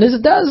nakedness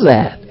does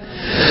that.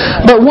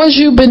 But once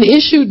you've been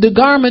issued the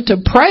garment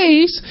of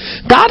praise,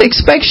 God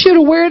expects you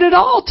to wear it at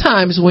all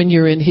times when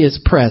you're in His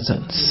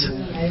presence.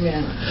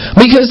 Amen.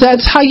 Because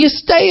that's how you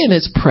stay in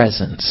His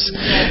presence,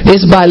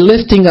 is by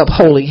lifting up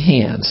holy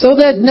hands. So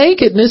that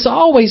nakedness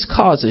always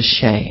causes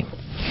shame.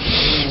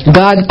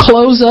 God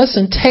clothes us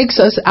and takes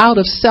us out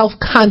of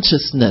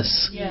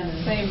self-consciousness. Yes,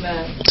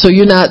 amen. So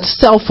you're not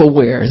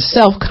self-aware and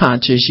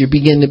self-conscious. You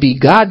begin to be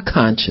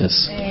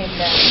God-conscious. Amen.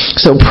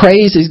 So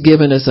praise is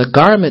given as a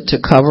garment to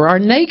cover our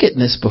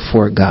nakedness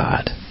before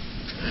God.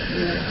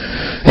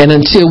 And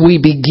until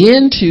we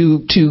begin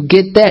to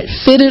get that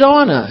fitted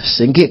on us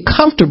and get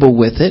comfortable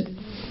with it,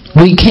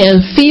 we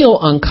can feel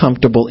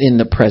uncomfortable in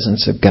the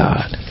presence of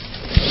God.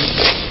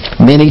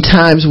 Many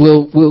times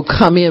we'll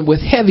come in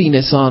with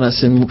heaviness on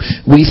us and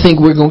we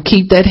think we're going to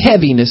keep that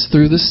heaviness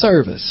through the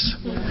service.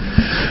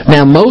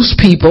 Now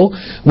most people,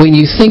 when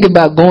you think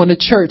about going to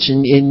church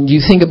and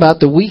you think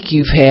about the week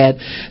you've had,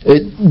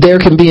 there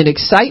can be an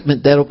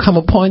excitement that'll come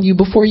upon you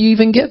before you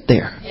even get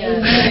there.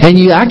 And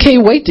I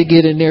can't wait to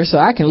get in there so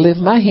I can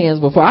lift my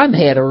hands before I've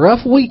had a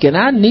rough week and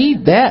I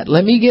need that.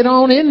 Let me get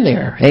on in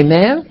there.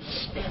 Amen.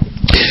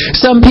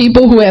 Some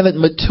people who haven't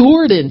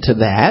matured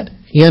into that,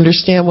 you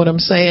understand what I'm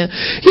saying?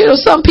 You know,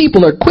 some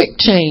people are quick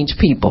change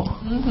people.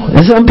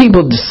 And some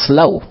people are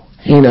slow.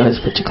 You know,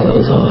 just put your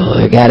clothes on.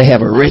 I got to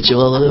have a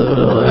ritual.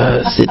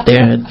 Sit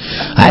there and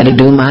I had to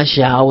do my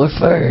shower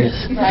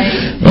first.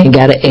 And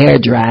got to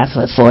air dry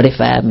for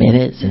 45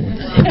 minutes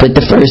and put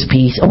the first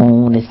piece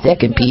on, the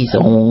second piece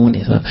on.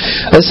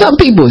 But some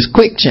people is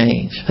quick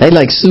change. They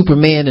like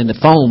Superman in the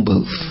phone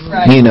booth.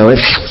 You know,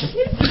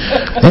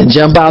 and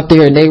jump out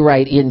there and they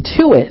right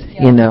into it,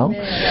 you know.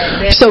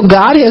 So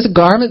God has a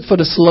garment for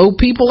the slow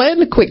people and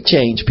the quick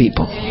change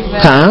people.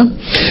 Huh?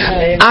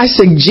 I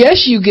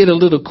suggest you get a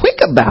little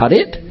quick about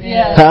it.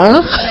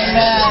 Huh?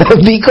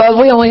 Because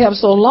we only have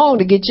so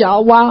long to get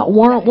y'all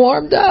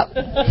warmed up.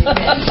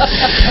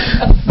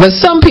 But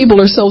some people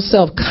are so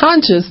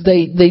self-conscious,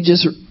 they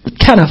just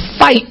kind of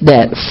fight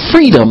that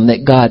freedom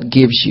that God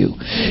gives you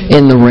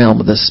in the realm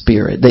of the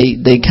Spirit.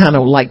 They kind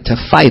of like to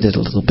fight it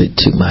a little bit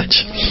too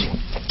much.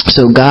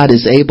 So God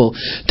is able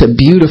to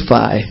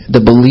beautify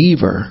the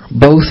believer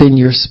both in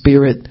your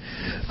spirit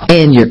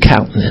and your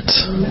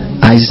countenance.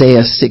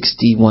 Isaiah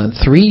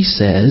 61:3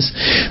 says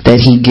that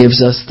He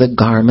gives us the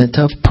garment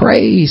of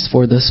praise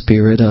for the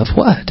spirit of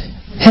what?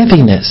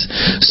 Heaviness.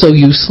 So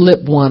you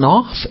slip one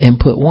off and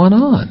put one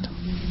on.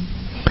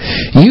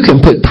 You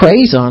can put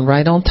praise on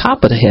right on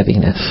top of the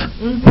heaviness.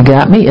 You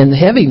got me? And the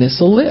heaviness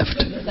will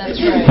lift. That's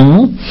right.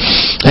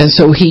 And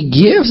so He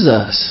gives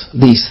us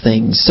these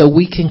things so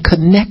we can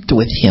connect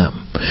with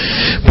Him.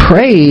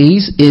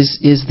 Praise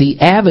is the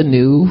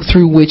avenue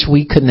through which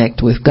we connect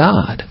with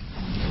God.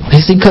 You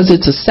see, because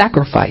it's a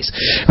sacrifice.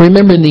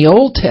 Remember, in the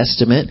Old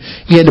Testament,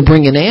 you had to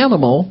bring an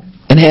animal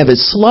and have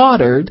it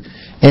slaughtered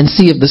and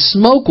see if the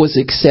smoke was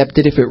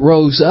accepted. If it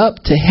rose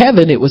up to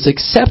heaven, it was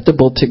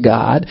acceptable to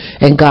God,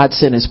 and God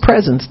sent His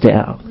presence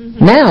down.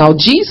 Now,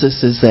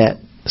 Jesus is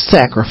that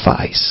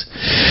sacrifice.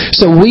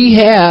 So we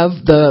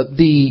have the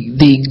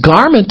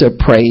garment of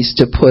praise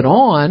to put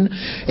on,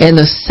 and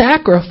the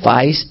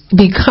sacrifice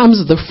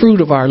becomes the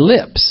fruit of our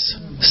lips.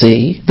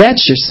 See,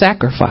 that's your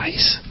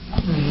sacrifice.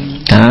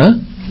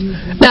 Huh?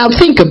 Now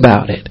think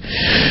about it.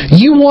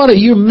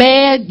 You're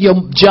mad,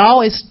 your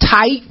jaw is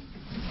tight,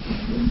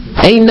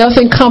 ain't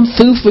nothing come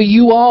through for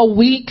you all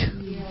week.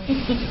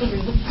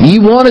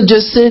 You want to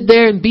just sit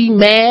there and be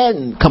mad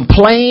and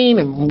complain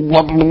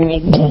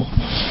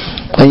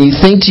and you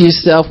think to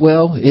yourself,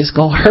 well, it's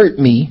going to hurt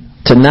me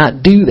to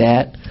not do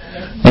that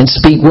and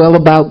speak well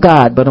about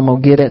God, but I'm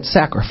going to get that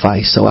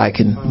sacrifice so I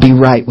can be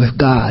right with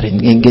God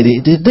and get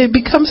it. It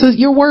becomes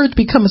your words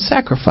become a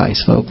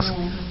sacrifice, folks.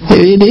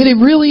 It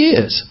really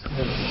is.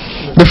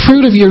 The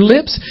fruit of your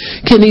lips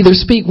can either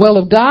speak well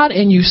of God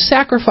and you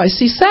sacrifice.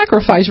 See,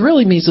 sacrifice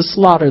really means to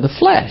slaughter the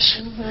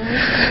flesh.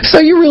 So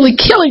you're really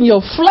killing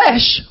your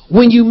flesh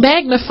when you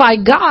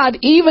magnify God,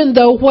 even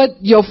though what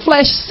your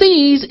flesh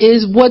sees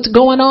is what's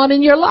going on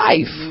in your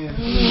life.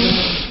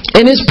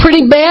 And it's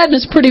pretty bad and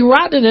it's pretty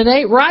rotten and it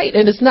ain't right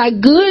and it's not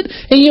good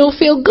and you don't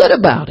feel good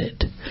about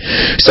it.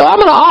 So I'm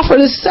going to offer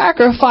the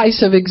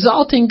sacrifice of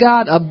exalting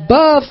God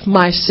above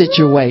my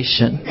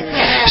situation,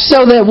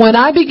 so that when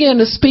I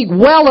begin to speak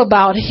well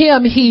about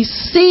Him, He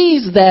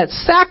sees that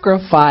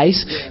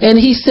sacrifice and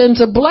He sends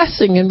a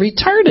blessing in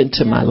return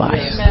into my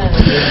life.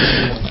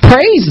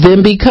 Praise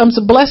then becomes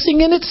a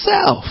blessing in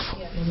itself.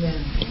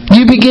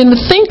 You begin to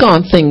think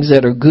on things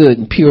that are good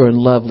and pure and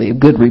lovely, a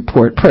good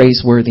report,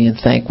 praiseworthy and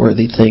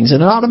thankworthy things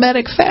in an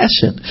automatic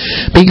fashion,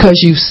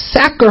 because you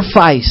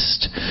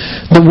sacrificed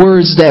the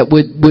words that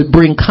would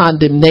bring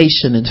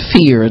condemnation and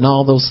fear and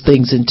all those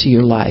things into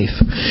your life,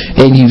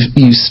 and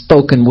you've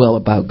spoken well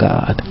about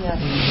God.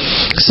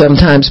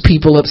 Sometimes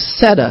people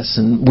upset us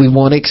and we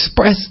want to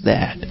express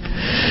that,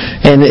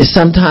 and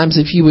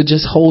sometimes if you would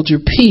just hold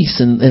your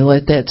peace and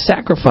let that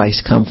sacrifice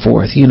come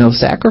forth,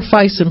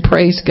 sacrifice and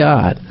praise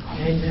God.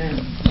 Amen.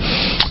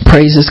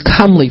 Praise is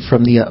comely for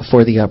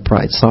the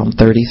upright, Psalm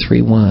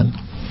 33:1.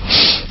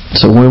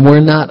 So when we're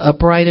not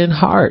upright in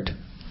heart,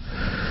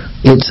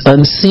 it's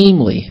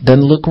unseemly,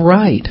 doesn't look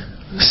right.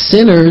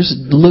 Sinners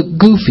look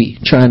goofy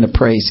trying to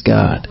praise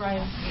God. Right.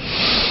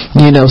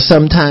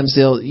 Sometimes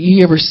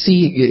you ever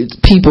see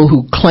people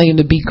who claim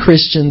to be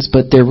Christians,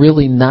 but they're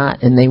really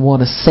not, and they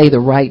want to say the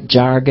right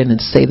jargon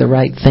and say the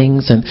right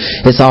things, and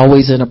it's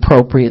always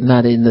inappropriate,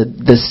 not in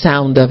the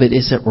sound of it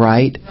isn't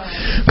right,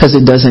 because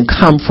it doesn't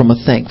come from a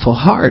thankful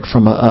heart,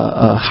 from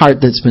a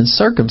heart that's been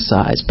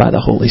circumcised by the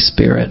Holy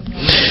Spirit.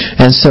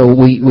 And so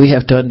we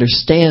have to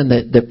understand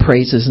that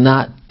praise is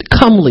not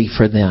comely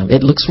for them.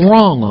 It looks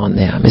wrong on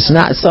them. It's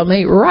not,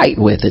 something ain't right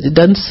with it. It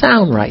doesn't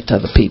sound right to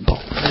other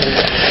people.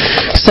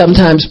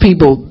 Sometimes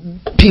people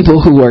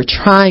who are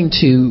trying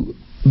to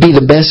be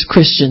the best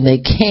Christian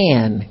they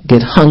can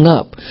get hung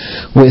up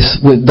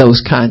with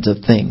those kinds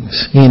of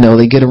things.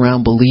 They get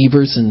around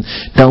believers and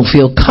don't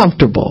feel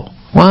comfortable.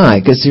 Why?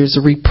 Because there's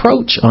a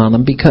reproach on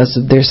them because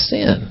of their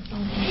sin.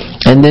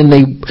 And then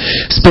they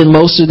spend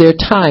most of their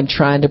time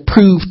trying to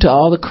prove to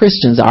all the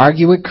Christians,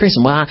 argue with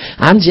Christians, well,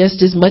 I'm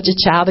just as much a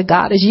child of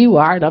God as you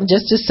are, and I'm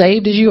just as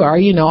saved as you are,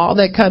 all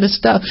that kind of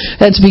stuff.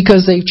 That's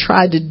because they've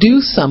tried to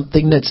do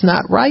something that's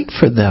not right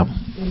for them.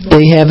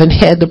 They haven't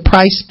had the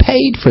price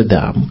paid for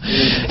them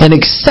and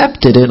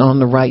accepted it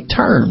on the right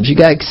terms. You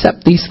got to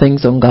accept these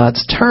things on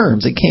God's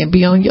terms. It can't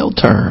be on your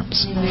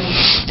terms.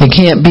 It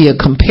can't be a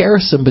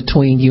comparison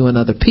between you and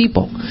other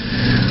people.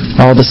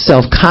 All the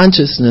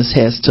self-consciousness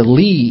has to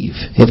leave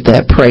if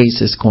that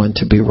praise is going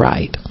to be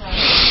right.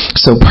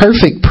 So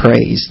perfect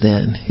praise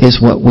then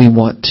is what we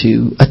want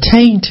to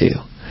attain to.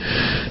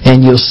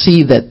 And you'll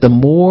see that the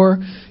more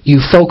you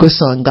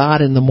focus on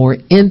God and the more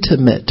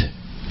intimate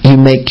you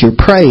make your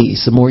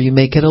praise, the more you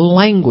make it a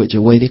language,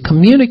 a way to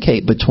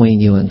communicate between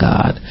you and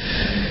God,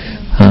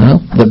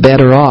 the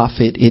better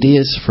off it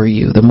is for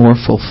you, the more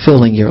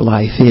fulfilling your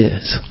life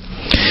is.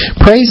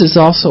 Praise is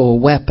also a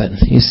weapon.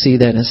 You see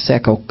that in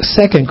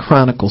 2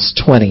 Chronicles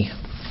 20.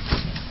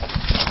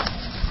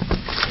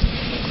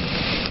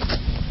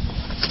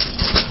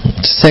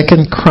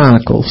 2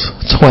 Chronicles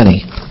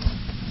 20.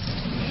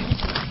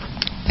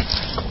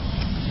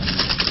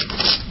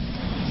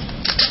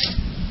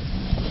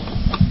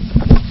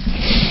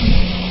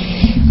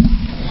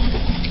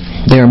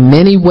 There are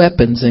many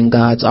weapons in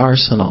God's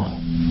arsenal.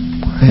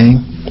 Okay?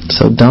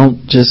 So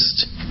don't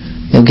just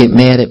get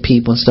mad at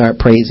people and start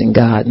praising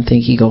God and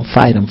think He's going to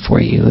fight them for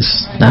you.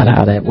 It's not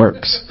how that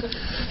works.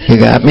 You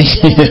got me?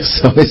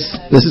 So this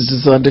is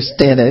just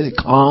understand that.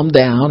 Calm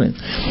down. And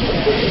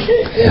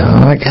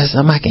I guess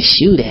I can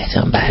shoot at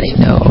somebody.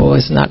 No,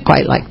 it's not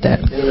quite like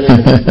that.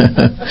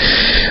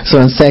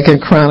 So in 2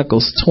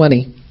 Chronicles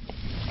 20,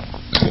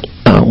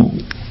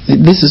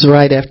 This is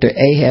right after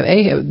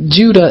Ahab.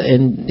 Judah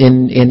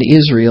and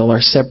Israel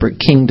are separate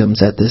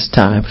kingdoms at this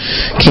time.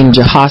 King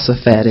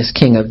Jehoshaphat is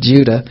king of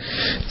Judah.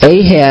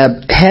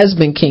 Ahab has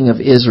been king of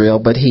Israel,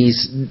 but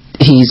he's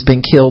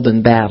been killed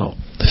in battle.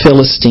 The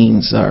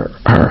Philistines are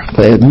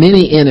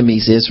many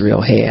enemies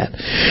Israel had.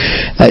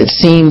 It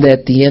seemed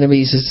that the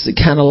enemies is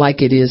kind of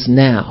like it is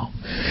now.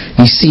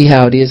 You see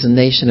how it is in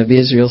the nation of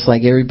Israel. It's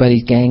like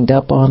everybody's ganged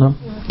up on them.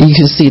 You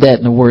can see that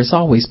in the Word. It's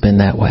always been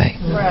that way.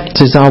 Right.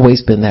 It's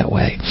always been that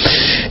way.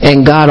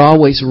 And God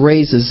always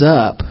raises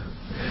up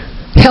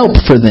help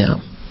for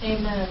them.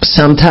 Amen.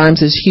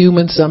 Sometimes it's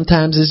human,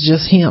 sometimes it's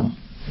just Him.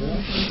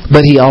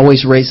 But He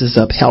always raises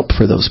up help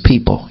for those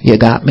people. You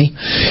got me?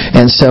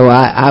 And so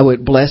I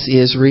would bless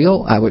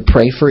Israel. I would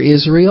pray for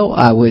Israel.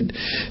 I would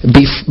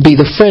be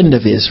the friend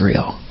of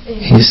Israel.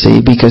 You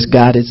see, because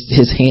God is,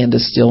 His hand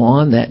is still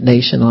on that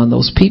nation, on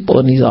those people,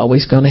 and He's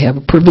always going to have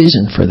a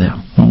provision for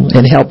them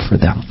and help for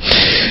them.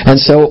 And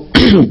so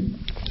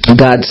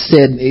God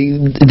said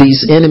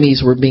these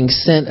enemies were being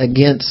sent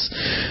against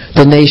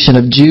the nation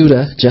of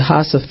Judah.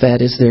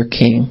 Jehoshaphat is their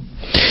king.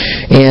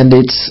 And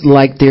it's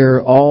like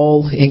they're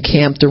all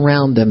encamped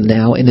around them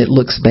now, and it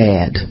looks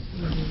bad.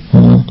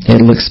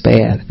 It looks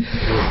bad.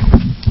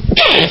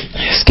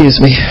 Excuse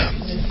me.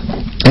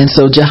 And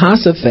so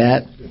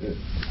Jehoshaphat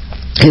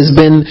has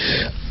been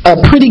a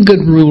pretty good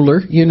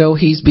ruler. You know,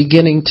 he's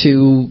beginning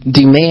to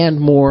demand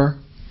more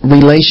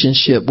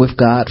relationship with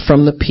God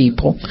from the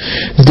people,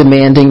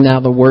 demanding now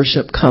the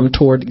worship come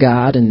toward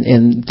God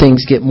and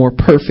things get more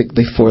perfect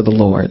before the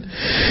Lord.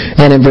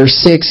 And in verse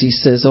 6 he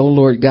says, "O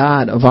Lord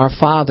God of our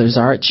fathers,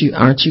 aren't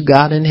you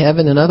God in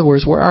heaven?" In other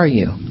words, where are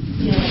you?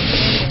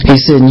 Yeah. He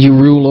said, "You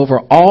rule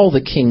over all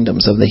the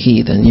kingdoms of the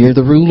heathen. You're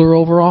the ruler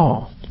over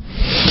all.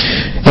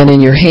 And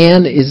in your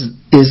hand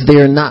is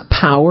there not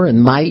power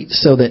and might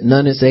so that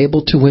none is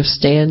able to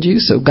withstand you?"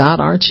 So God,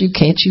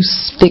 can't you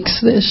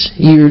fix this?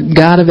 You're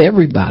God of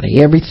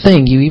everybody,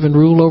 everything. You even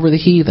rule over the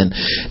heathen.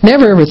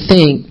 Never ever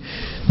think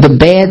the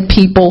bad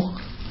people,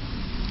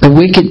 the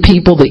wicked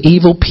people, the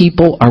evil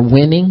people are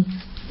winning.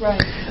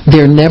 Right.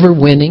 They're never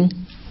winning.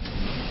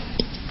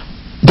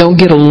 Don't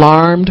get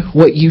alarmed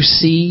what you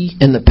see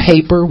in the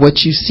paper,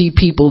 what you see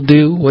people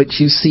do, what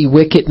you see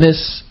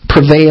wickedness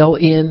prevail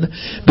in,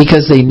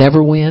 because they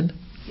never win.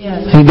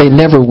 Yes. They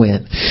never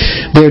win.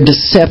 They're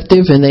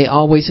deceptive, and they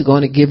always are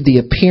going to give the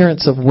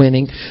appearance of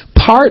winning.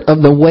 Part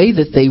of the way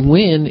that they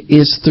win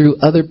is through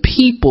other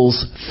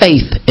people's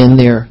faith in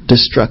their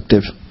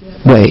destructive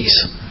ways.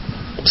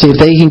 See, if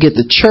they can get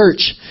the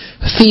church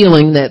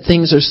feeling that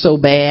things are so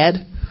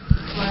bad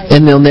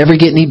and they'll never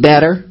get any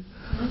better.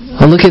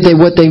 Well, look at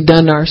what they've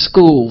done to our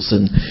schools,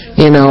 and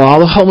all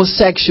the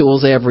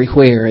homosexuals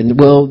everywhere, and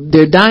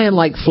they're dying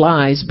like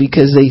flies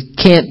because they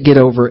can't get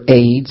over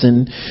AIDS,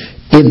 and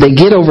if they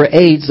get over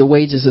AIDS, the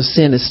wages of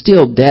sin is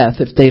still death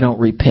if they don't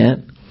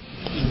repent.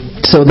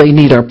 So they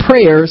need our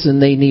prayers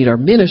and they need our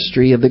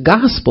ministry of the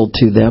gospel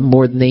to them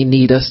more than they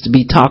need us to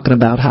be talking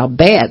about how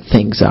bad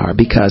things are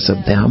because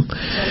of them.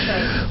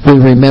 We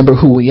remember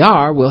who we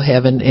are, we'll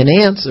have an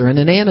answer and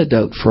an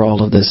antidote for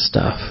all of this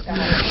stuff.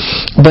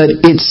 But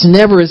it's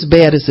never as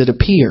bad as it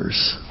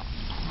appears.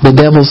 The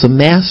devil's a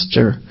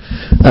master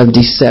of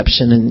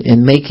deception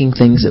and making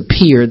things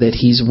appear that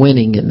he's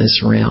winning in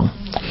this realm.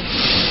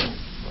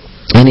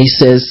 And he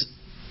says,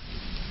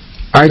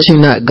 "Aren't you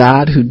not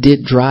God who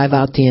did drive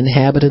out the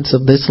inhabitants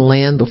of this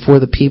land before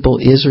the people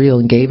Israel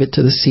and gave it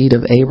to the seed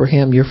of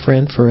Abraham, your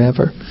friend,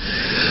 forever?"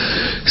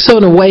 So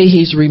in a way,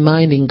 he's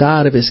reminding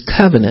God of His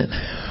covenant.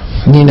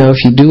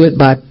 If you do it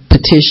by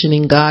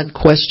petitioning God,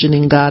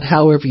 questioning God,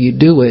 however you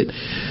do it,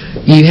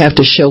 you have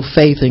to show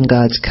faith in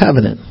God's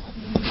covenant.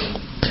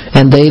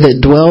 "And they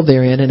that dwell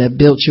therein and have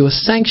built you a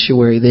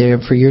sanctuary there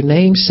for your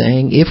name's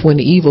sake, if when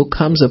evil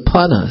comes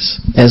upon us,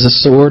 as a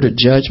sword or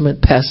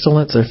judgment,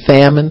 pestilence or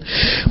famine,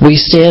 we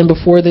stand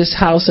before this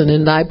house and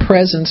in thy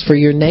presence, for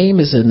your name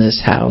is in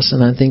this house."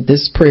 And I think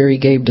this prayer he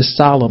gave to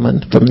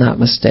Solomon, if I'm not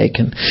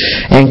mistaken.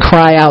 "And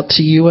cry out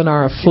to you in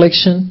our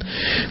affliction,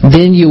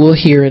 then you will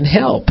hear and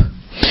help.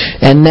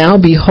 And now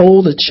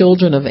behold, the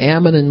children of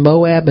Ammon and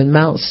Moab and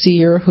Mount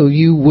Seir, who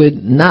you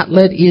would not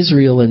let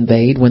Israel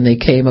invade when they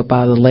came up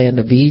out of the land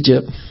of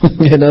Egypt."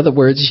 In other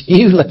words,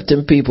 you left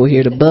them people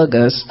here to bug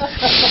us,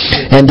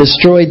 "and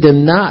destroyed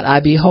them not.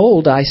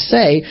 I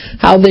say,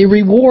 how they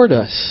reward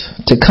us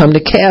to come to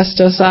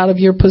cast us out of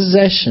your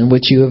possession,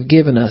 which you have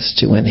given us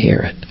to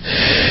inherit.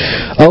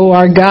 O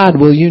our God,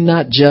 will you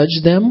not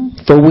judge them?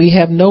 For we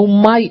have no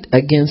might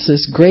against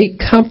this great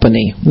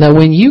company." Now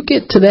when you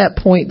get to that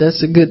point,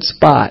 that's a good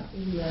spot.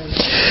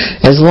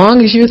 As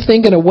long as you're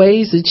thinking of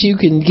ways that you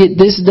can get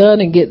this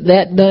done and get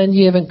that done,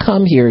 you haven't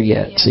come here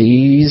yet. So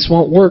it just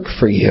won't work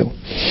for you.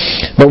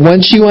 But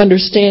once you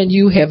understand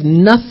you have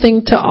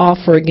nothing to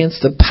offer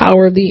against the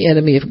power of the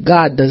enemy if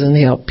God doesn't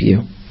help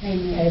you.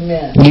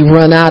 Amen. You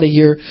run out of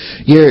your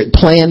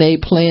plan A,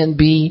 plan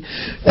B,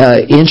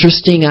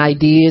 interesting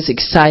ideas,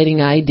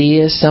 exciting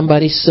ideas.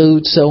 Somebody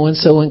sued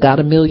so-and-so and got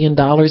 $1 million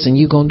and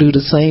you going to do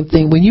the same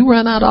thing. When you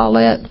run out of all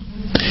that,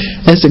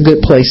 that's a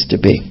good place to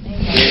be.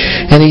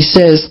 And he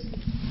says,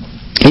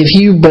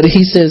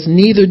 he says,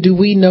 neither do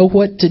we know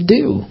what to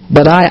do,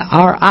 but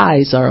our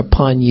eyes are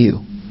upon you.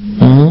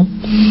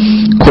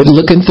 Quit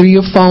looking through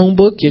your phone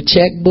book, your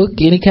checkbook,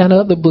 any kind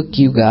of other book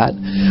you got,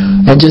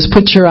 and just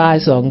put your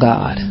eyes on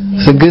God.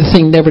 It's a good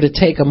thing never to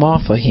take them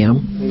off of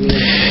Him.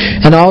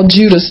 And all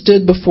Judah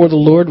stood before the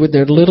Lord with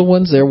their little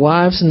ones, their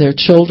wives, and their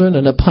children.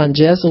 And upon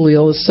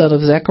Jezreel, the son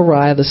of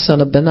Zechariah, the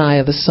son of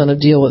Benaiah, the son of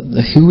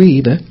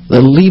Jehoiada,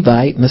 the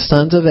Levite, and the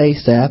sons of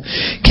Asaph,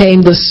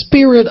 came the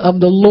Spirit of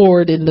the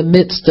Lord in the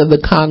midst of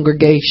the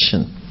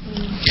congregation.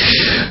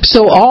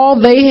 So all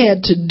they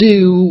had to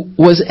do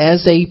was,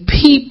 as a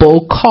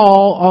people,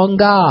 call on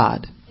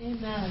God.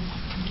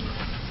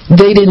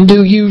 They didn't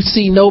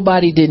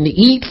nobody didn't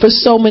eat for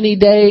so many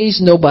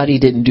days. Nobody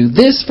didn't do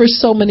this for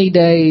so many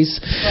days.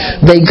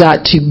 They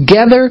got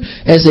together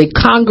as a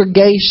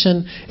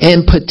congregation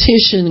and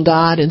petitioned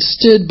God and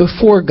stood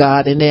before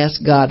God and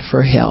asked God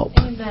for help.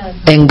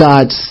 Amen. And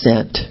God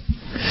sent.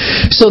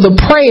 So the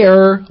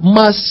prayer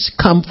must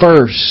come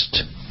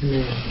first.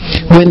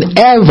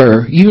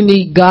 Whenever you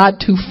need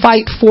God to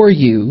fight for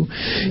you,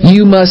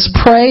 you must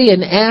pray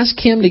and ask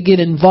Him to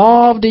get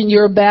involved in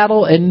your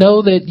battle and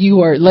know that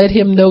let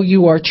Him know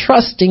you are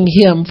trusting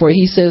Him, for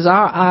He says,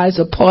 our eyes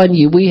upon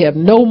you. We have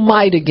no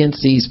might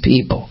against these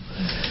people.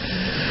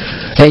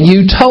 And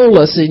you told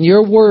us in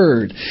your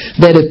word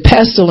that if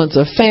pestilence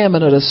or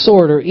famine or the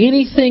sword or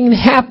anything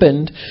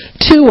happened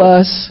to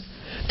us,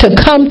 to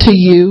come to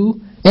you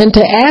and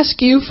to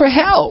ask you for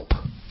help.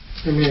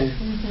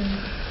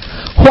 Amen.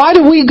 Why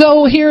do we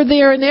go here,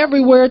 there, and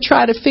everywhere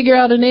try to figure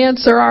out an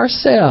answer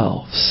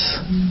ourselves?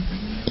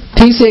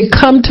 He said,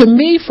 come to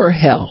me for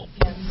help.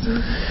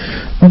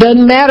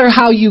 Doesn't matter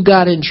how you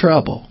got in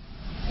trouble.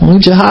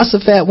 When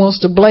Jehoshaphat wants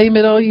to blame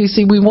it on you,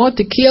 see, we want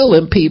to kill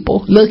them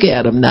people. Look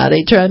at them now.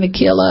 They trying to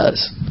kill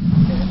us.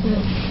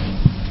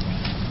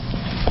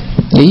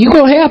 And you're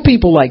going to have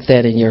people like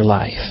that in your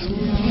life.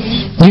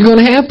 You're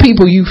going to have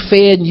people you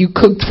fed and you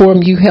cooked for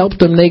them, you helped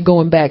them, they go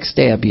and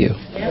backstab you.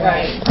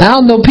 Right. I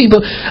don't know people.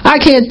 I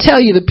can't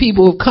tell you the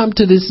people who've come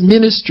to this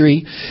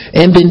ministry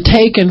and been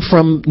taken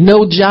from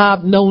no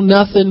job, no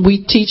nothing.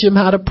 We teach them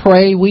how to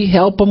pray. We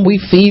help them. We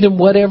feed them,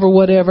 whatever.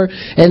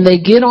 And they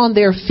get on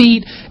their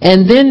feet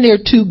and then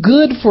they're too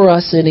good for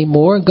us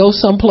anymore and go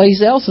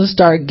someplace else and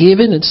start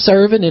giving and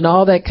serving and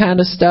all that kind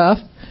of stuff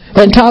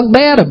and talk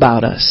bad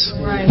about us.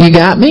 Right. You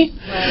got me?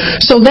 Right.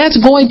 So that's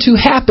going to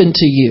happen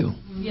to you.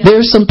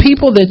 There's some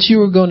people that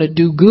you are going to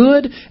do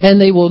good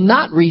and they will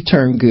not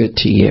return good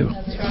to you.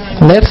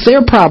 That's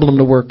their problem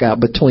to work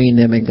out between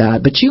them and God.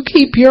 But you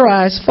keep your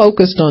eyes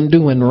focused on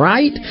doing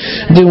right,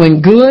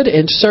 doing good,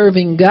 and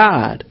serving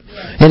God.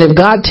 And if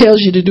God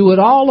tells you to do it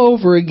all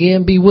over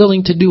again, be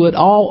willing to do it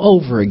all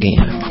over again.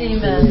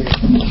 Amen.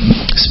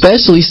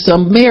 Especially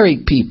some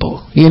married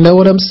people. You know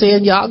what I'm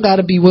saying? Y'all got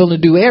to be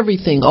willing to do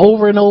everything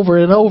over and over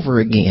and over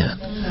again.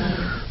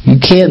 You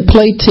can't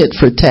play tit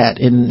for tat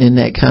in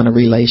that kind of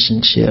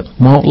relationship.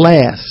 Won't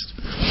last.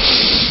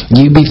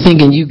 You be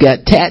thinking you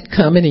got tat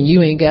coming and you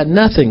ain't got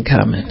nothing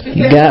coming.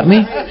 You got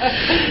me?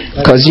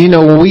 Because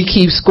when we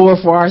keep score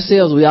for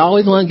ourselves, we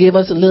always want to give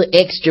us a little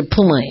extra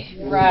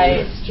point.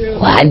 Right. It's true.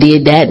 Well, I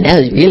did that and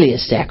that was really a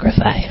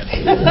sacrifice.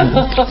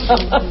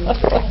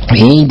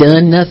 He ain't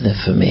done nothing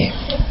for me.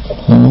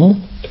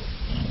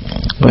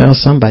 Well,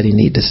 somebody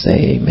need to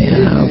say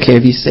amen. I don't care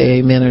if you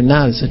say amen or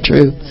not. It's the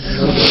truth.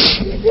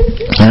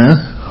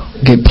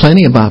 Get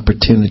plenty of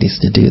opportunities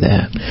to do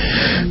that.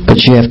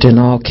 But you have to, in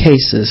all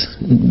cases,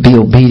 be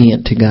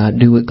obedient to God.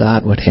 Do what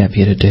God would have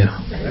you to do.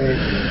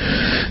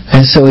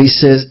 And so he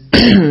says,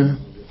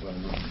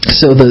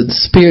 so the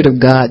Spirit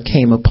of God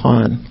came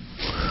upon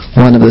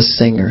one of the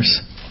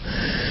singers.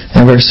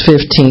 And verse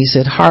 15, he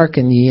said,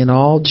 hearken ye in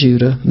all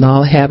Judah and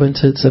all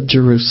inhabitants of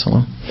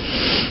Jerusalem,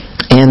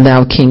 and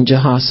thou King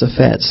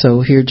Jehoshaphat.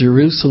 So here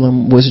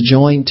Jerusalem was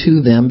joined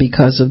to them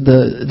because of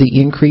the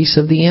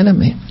increase of the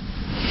enemy.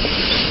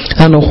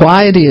 I don't know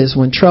why it is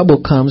when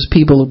trouble comes,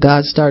 people of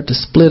God start to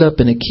split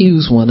up and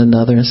accuse one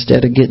another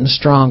instead of getting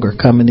stronger,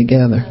 coming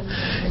together.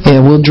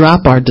 And we'll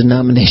drop our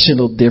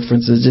denominational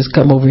differences. Just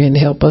come over here and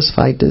help us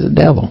fight the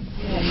devil.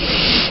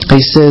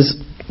 He says,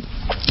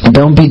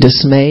 don't be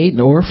dismayed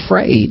nor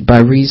afraid by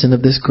reason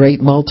of this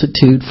great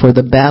multitude, for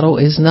the battle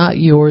is not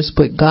yours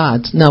but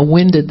God's. Now,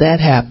 when did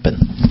that happen?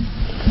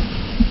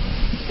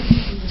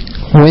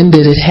 When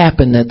did it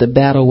happen that the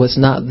battle was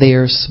not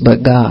theirs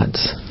but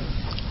God's?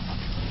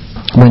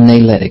 When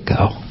they let it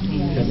go.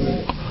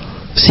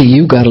 Yes. See,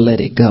 you got to let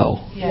it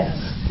go. Yes.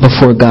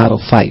 Before God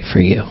will fight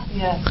for you.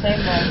 Yes,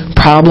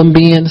 problem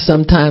being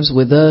sometimes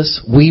with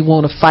us, we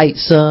want to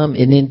fight some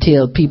and then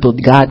tell people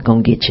God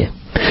gonna get you.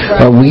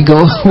 Right. Or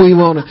we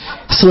want to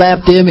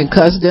slap them and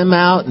cuss them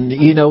out and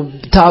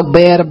talk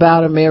bad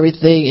about them,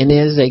 everything, and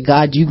then say,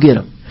 God, you get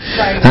them.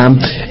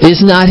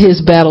 It's not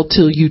his battle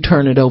till you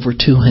turn it over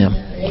to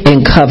him.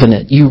 In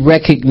covenant, you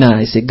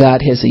recognize that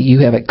God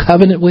you have a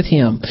covenant with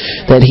him,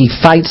 that he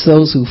fights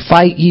those who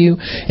fight you,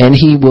 and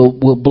he will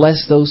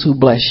bless those who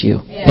bless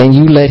you. And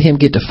you let him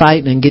get to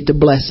fighting and get to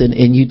blessing,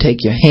 and you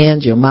take your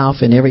hands, your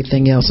mouth, and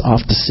everything else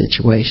off the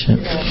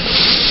situation.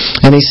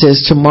 And he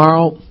says,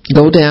 tomorrow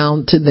go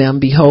down to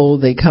them.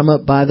 Behold, they come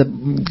up by the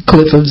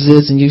cliff of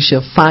Ziz, and you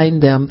shall find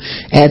them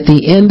at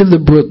the end of the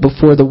brook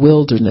before the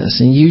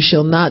wilderness. And you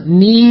shall not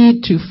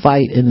need to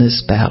fight in this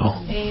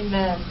battle.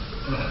 Amen.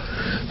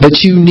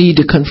 But you need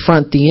to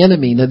confront the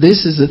enemy. Now,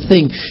 this is the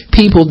thing.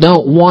 People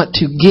don't want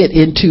to get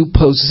into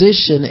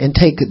position and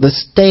take the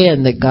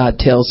stand that God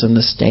tells them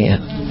to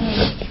stand.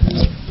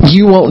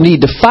 You won't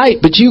need to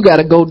fight, but you got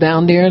to go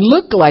down there and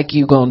look like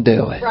you're going to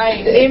do it.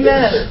 Right.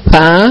 Amen.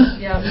 Huh?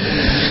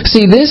 Yeah.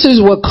 See, this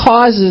is what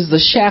causes the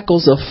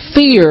shackles of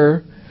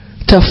fear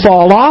to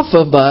fall off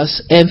of us,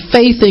 and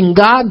faith in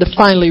God to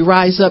finally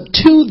rise up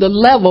to the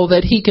level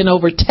that he can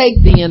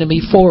overtake the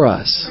enemy for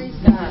us. Praise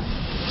God.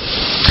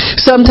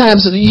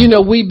 Sometimes,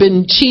 we've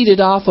been cheated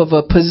off of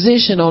a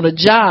position on a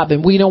job,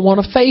 and we don't want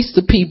to face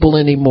the people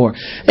anymore.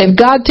 If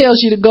God tells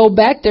you to go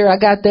back there, I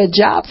got that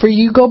job for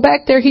you, go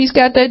back there, he's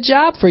got that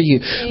job for you.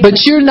 Amen. But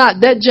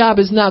that job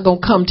is not going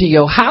to come to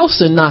your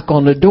house and knock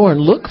on the door and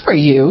look for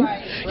you.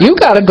 Right. You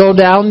got to go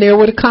down there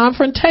where the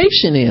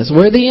confrontation is,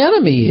 where the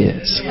enemy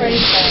is.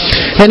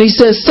 And he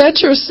says,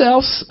 set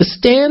yourselves,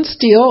 stand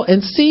still,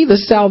 and see the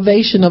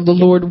salvation of the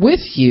Lord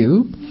with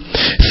you.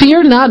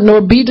 Fear not,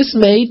 nor be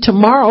dismayed.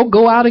 Tomorrow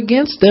go out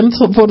against them,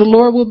 for the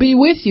Lord will be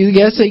with you.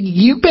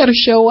 You better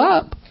show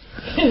up.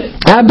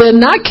 I better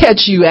not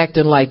catch you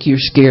acting like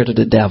you're scared of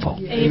the devil.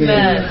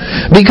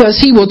 Amen. Because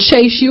he will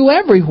chase you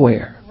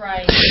everywhere.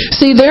 Right.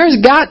 See, there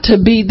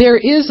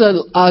is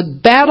a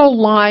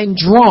battle line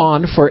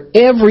drawn for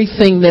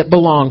everything that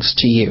belongs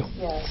to you.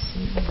 Yes.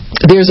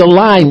 There's a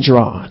line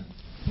drawn.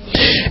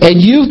 And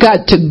you've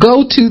got to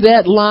go to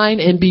that line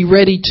and be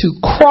ready to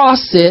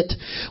cross it.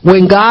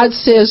 When God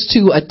says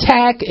to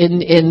attack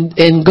and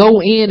go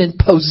in and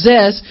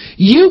possess,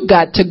 you've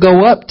got to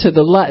go up to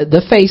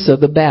the face of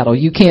the battle.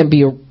 You can't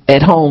be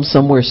at home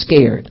somewhere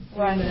scared.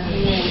 Right.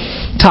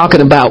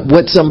 Talking about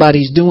what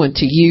somebody's doing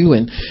to you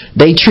and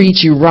they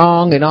treat you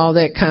wrong and all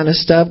that kind of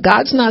stuff.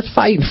 God's not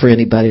fighting for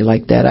anybody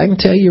like that. I can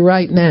tell you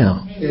right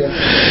now. Yeah.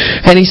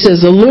 And he says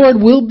the Lord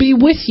will be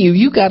with you.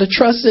 You got to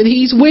trust that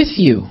he's with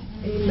you.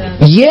 Amen.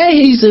 Yeah,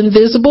 he's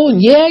invisible,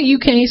 and yeah, you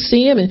can't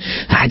see him, and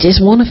I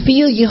just want to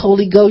feel you,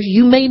 Holy Ghost.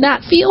 You may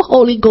not feel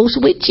Holy Ghost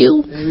with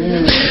you.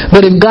 Amen.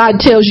 But if God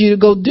tells you to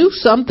go do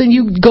something,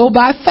 you go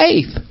by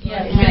faith.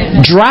 Yeah.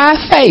 Dry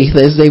faith,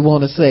 as they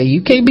want to say. You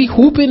can't be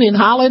whooping and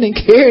hollering and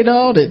carrying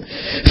on and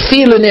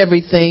feeling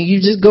everything. You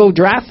just go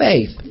dry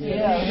faith.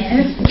 Yeah.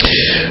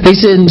 He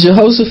said, and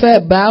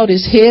Jehoshaphat bowed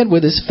his head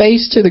with his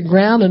face to the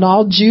ground, and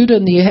all Judah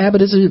and the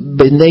inhabitants,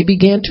 and they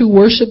began to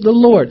worship the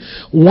Lord.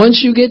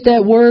 Once you get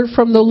that word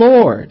from the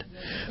Lord,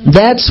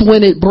 that's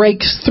when it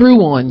breaks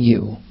through on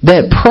you.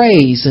 That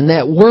praise and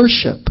that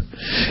worship.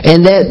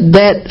 And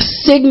that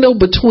signal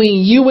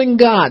between you and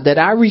God, that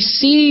I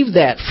receive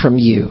that from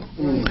you.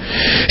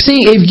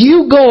 See, if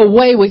you go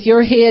away with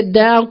your head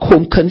down,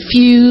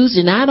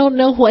 confused, and I don't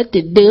know what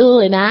to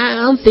do, and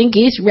I don't think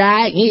it's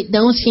right, it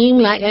don't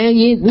seem like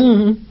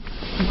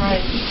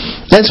right.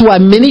 That's why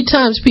many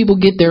times people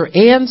get their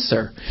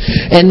answer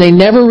and they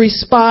never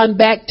respond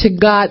back to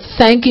God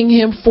thanking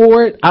him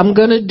for it. I'm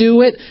going to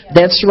do it.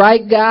 That's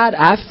right, God.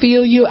 I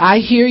feel you. I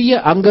hear you.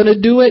 I'm going to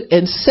do it,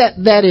 and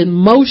set that in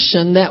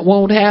motion. That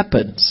won't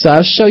happen. So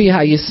I'll show you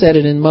how you set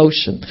it in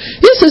motion.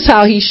 This is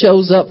how he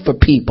shows up for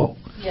people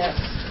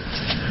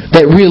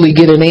that really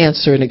get an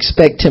answer and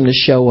expect him to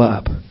show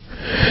up.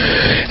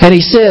 And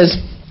he says,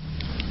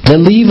 the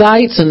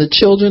Levites and the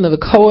children of the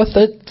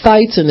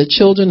Kohathites and the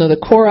children of the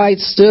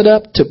Korites stood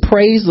up to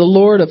praise the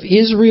Lord of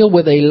Israel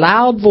with a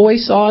loud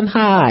voice on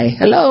high.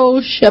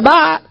 Hello,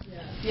 Shabbat.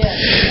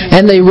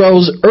 And they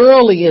rose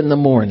early in the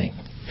morning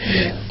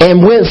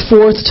and went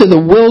forth to the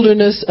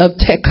wilderness of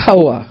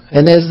Tekoa.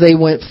 And as they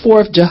went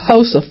forth,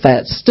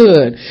 Jehoshaphat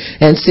stood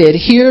and said,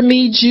 hear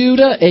me,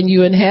 Judah, and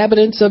you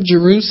inhabitants of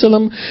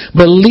Jerusalem.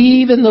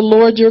 Believe in the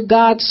Lord your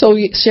God, so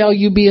shall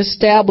you be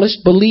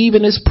established. Believe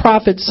in his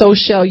prophets, so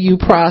shall you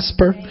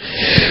prosper.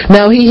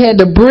 Now he had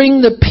to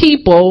bring the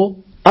people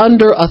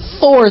under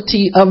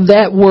authority of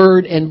that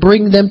word and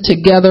bring them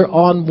together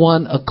on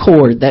one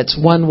accord. That's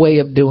one way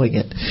of doing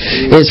it,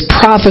 is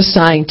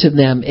prophesying to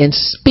them and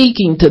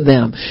speaking to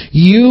them.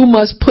 You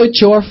must put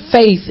your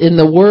faith in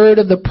the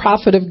word of the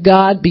prophet of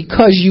God,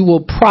 because you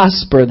will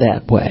prosper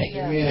that way.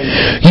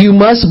 Amen. You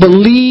must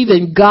believe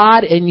in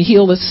God and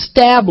he'll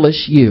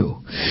establish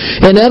you.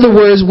 In other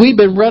words, we've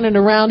been running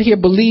around here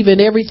believing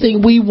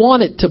everything we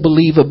wanted to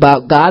believe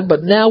about God,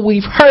 but now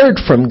we've heard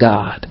from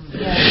God.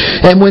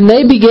 And when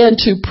they began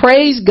to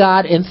praise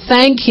God and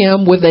thank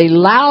Him with a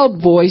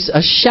loud voice,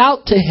 a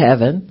shout to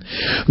heaven,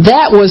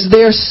 that was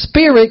their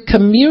spirit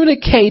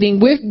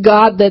communicating with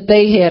God that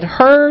they had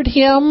heard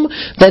Him,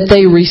 that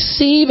they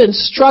receive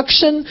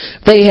instruction,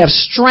 they have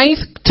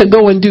strength to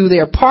go and do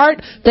their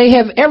part, they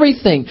have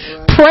everything.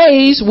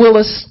 Praise will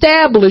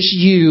establish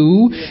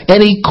you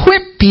and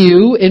equip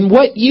you in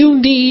what you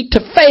need to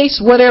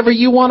face whatever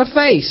you want to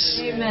face.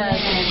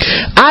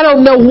 Amen. I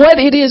don't know what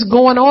it is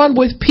going on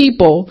with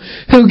people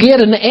who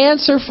get an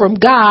answer from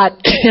God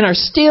and are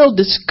still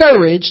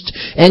discouraged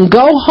and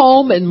go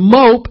home and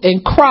mope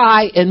and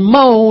cry and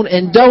moan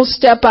and don't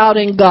step out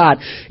in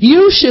God.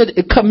 You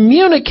should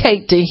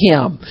communicate to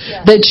Him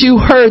that you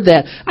heard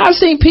that. I've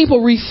seen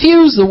people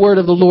refuse the word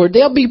of the Lord.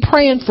 They'll be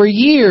praying for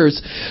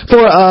years for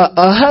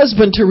a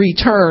husband to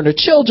return or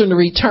children to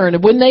return,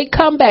 and when they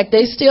come back,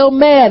 they still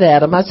mad at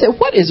them. I said,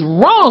 what is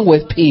wrong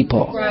with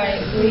people?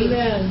 Right.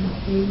 Amen.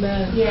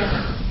 Amen.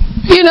 Yeah.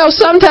 You know,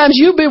 sometimes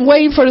you've been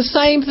waiting for the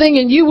same thing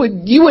and you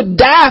would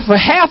die for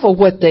half of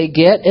what they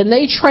get, and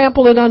they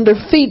trample it under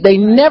feet. They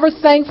never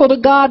thankful to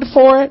God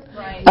for it,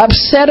 Right.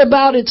 upset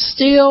about it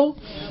still,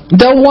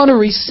 don't want to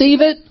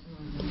receive it.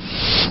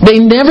 They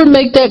never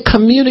make that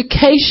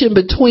communication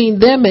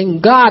between them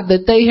and God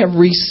that they have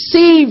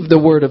received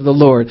the word of the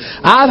Lord.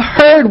 I've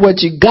heard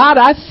what you, God,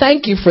 I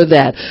thank you for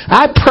that.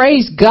 I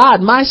praise God.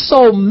 My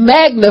soul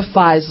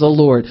magnifies the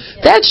Lord.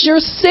 That's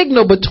your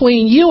signal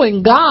between you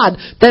and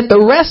God that the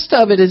rest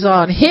of it is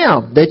on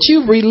Him, that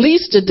you've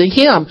released it to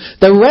Him.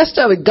 The rest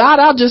of it, God,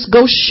 I'll just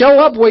go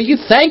show up where you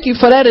thank you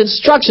for that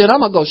instruction.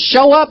 I'm going to go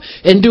show up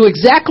and do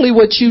exactly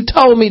what you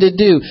told me to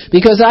do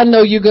because I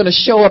know you're going to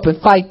show up and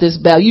fight this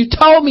battle. You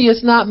told me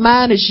it's not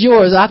mine, it's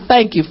yours. I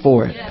thank you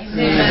for it.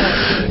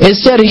 Amen.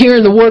 Instead of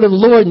hearing the word of the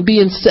Lord and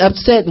being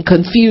upset and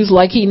confused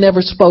like He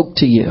never spoke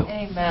to you.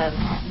 Amen.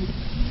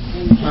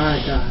 My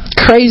God.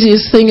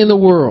 Craziest thing in the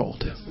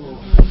world.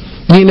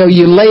 You know,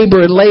 you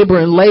labor and labor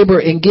and labor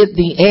and get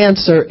the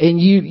answer, and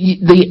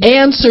the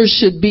answer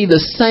should be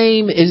the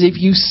same as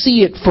if you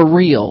see it for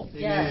real.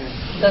 Yes,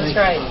 that's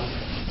right.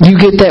 You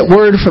get that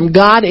word from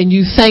God and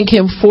you thank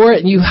Him for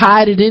it and you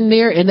hide it in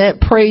there, and that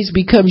praise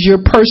becomes your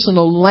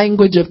personal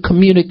language of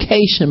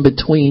communication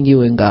between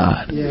you and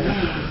God.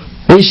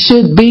 Yeah. It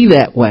should be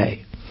that way.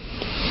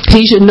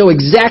 He should know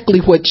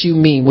exactly what you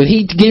mean. When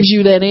He gives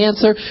you that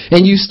answer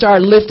and you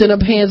start lifting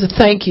up hands and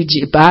thank you,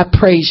 I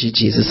praise you,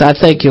 Jesus. I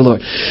thank you, Lord.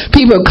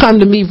 People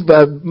come to me,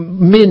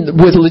 men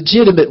with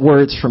legitimate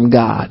words from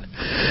God.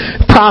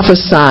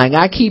 Prophesying.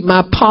 I keep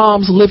my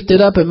palms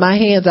lifted up and my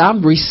hands,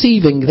 I'm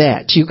receiving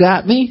that. You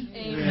got me?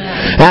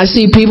 Amen. I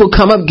see people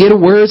come up, get a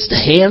word,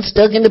 hand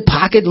stuck in the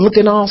pocket,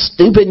 looking all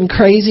stupid and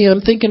crazy.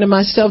 I'm thinking to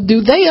myself, do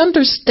they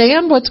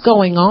understand what's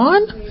going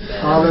on?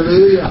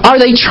 Hallelujah. Are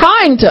they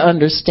trying to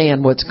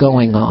understand what's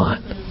going on?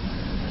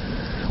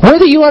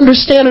 Whether you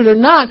understand it or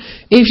not,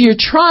 if you're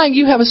trying,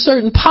 you have a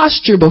certain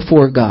posture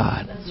before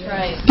God. That's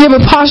right. You have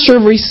a posture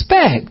of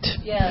respect.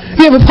 Yes.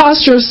 You have a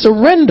posture of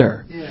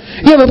surrender.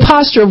 You have a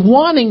posture of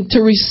wanting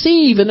to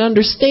receive and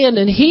understand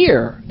and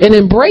hear and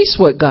embrace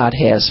what God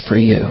has for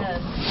you.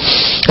 Yes.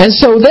 And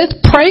so that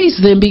praise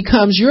then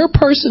becomes your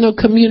personal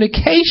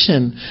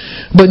communication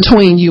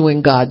between you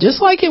and God.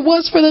 Just like it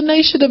was for the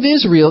nation of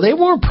Israel. They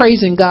weren't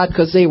praising God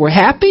because they were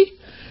happy.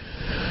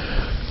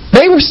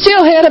 They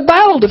still had a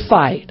battle to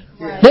fight.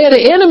 Right. They had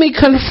an enemy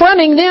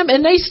confronting them,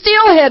 and they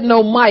still had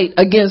no might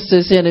against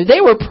this enemy. They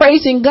were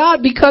praising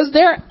God because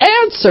their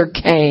answer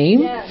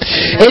came, Yes.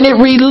 and it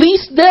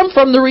released them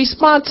from the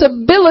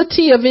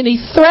responsibility of any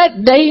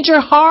threat, danger,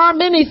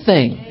 harm,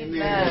 anything.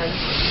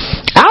 Amen.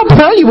 I'll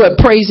tell you what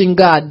praising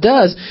God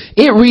does.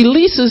 It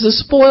releases the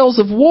spoils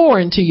of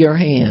war into your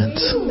hands.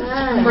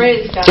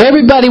 Praise God.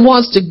 Everybody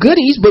wants the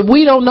goodies, but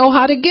we don't know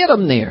how to get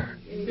them there.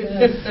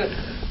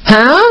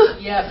 Huh?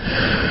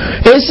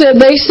 Yep.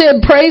 They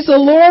said, praise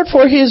the Lord,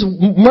 for His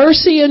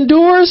mercy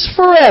endures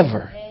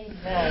forever.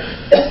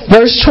 Amen.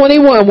 Verse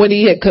 21, when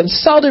He had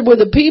consulted with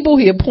the people,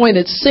 He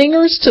appointed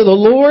singers to the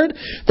Lord,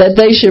 that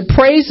they should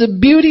praise the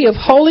beauty of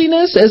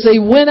holiness as they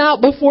went out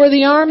before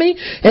the army,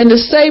 and to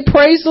say,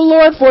 praise the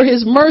Lord, for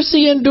His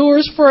mercy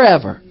endures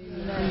forever.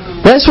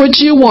 Amen. That's what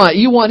you want.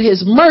 You want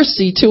His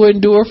mercy to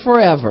endure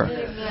forever.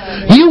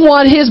 You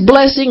want His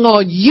blessing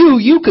on you.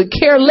 You could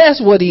care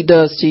less what He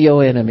does to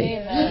your enemy.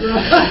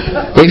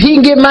 Amen. If He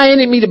can get my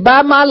enemy to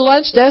buy my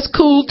lunch, that's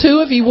cool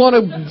too. If you want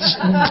to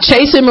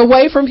chase him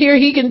away from here,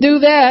 He can do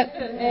that.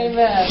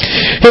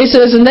 Amen. He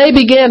says, and they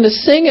began to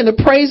sing and to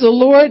praise the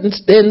Lord. And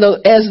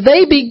as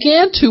they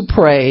began to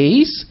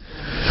praise,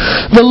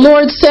 the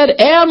Lord set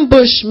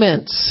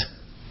ambushments.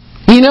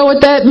 You know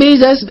what that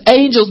means? That's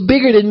angels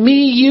bigger than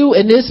me, you,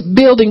 and this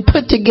building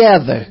put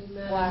together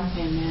Wow.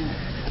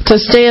 to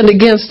stand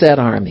against that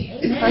army.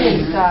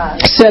 Praise God.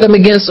 Set them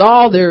against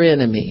all their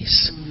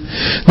enemies.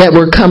 that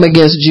were come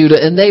against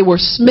Judah, and they were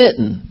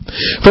smitten.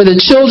 For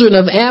the children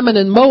of Ammon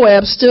and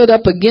Moab stood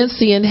up against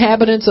the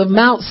inhabitants of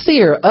Mount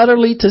Seir,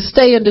 utterly to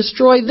stay and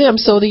destroy them.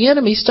 So the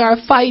enemy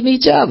started fighting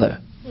each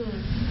other.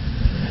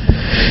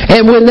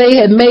 And when they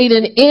had made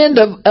an end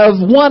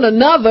of one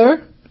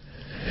another,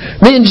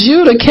 then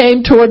Judah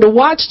came toward the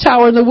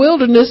watchtower in the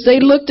wilderness. They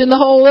looked in the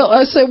hole.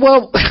 I said,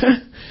 well,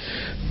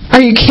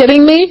 are you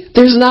kidding me?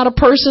 There's not a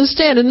person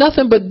standing,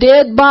 nothing but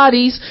dead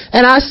bodies.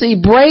 And I see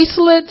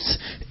bracelets,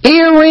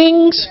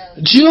 earrings,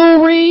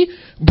 jewelry,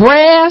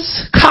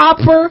 brass,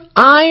 copper,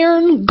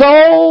 iron,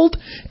 gold,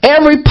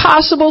 every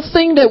possible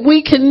thing that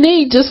we can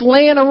need just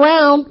laying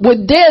around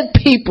with dead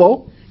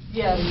people.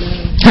 Yes.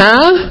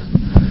 Huh?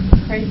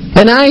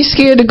 And I ain't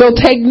scared to go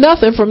take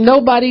nothing from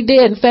nobody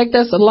dead. In fact,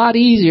 that's a lot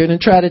easier than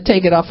try to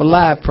take it off a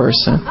live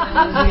person.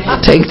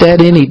 Take that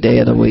any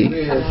day of the week.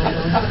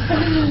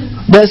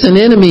 That's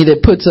an enemy that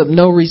puts up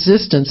no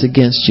resistance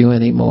against you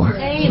anymore.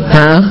 Amen.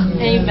 Huh?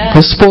 Amen.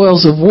 The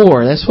spoils of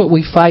war. That's what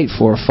we fight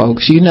for,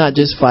 folks. You're not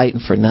just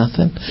fighting for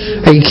nothing.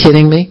 Are you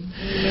kidding me?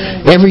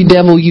 Every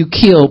devil you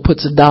kill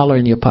puts $1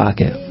 in your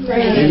pocket.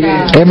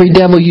 Every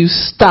devil you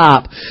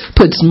stop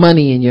puts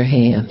money in your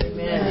hand.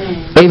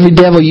 Every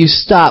devil you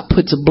stop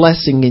puts a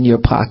blessing in your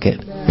pocket.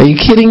 Are you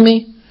kidding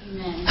me?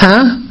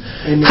 Huh?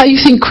 How do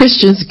you think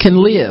Christians can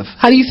live?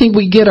 How do you think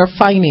we get our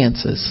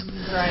finances?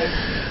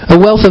 The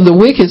wealth of the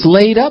wicked is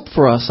laid up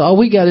for us. All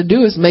we got to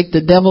do is make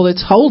the devil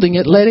that's holding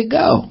it let it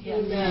go.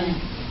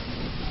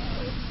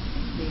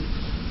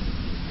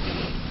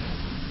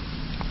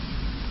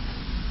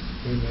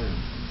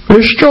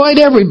 Destroyed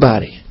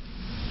everybody.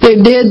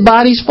 Their dead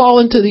bodies fall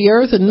into the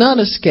earth and none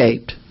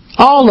escaped.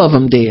 All of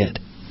them did.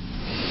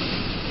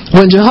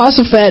 When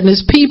Jehoshaphat and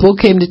his people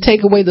came to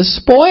take away the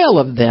spoil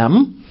of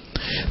them,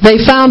 they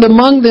found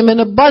among them in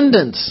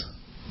abundance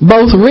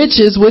both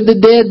riches with the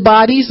dead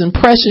bodies and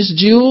precious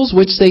jewels,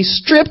 which they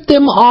stripped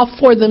them off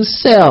for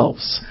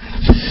themselves.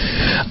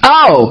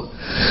 Oh,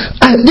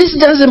 this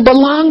doesn't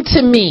belong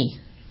to me.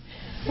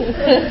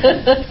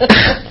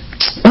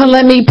 Well,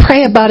 let me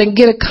pray about it and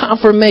get a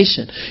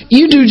confirmation.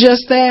 You do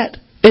just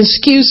that.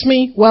 Excuse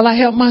me while I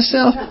help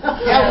myself?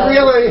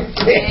 Really?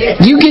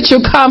 You get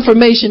your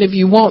confirmation if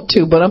you want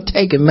to, but I'm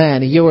taking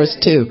mine and yours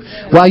too.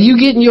 While you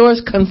getting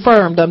yours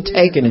confirmed, I'm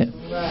taking it.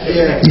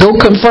 Go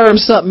confirm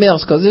something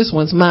else, because this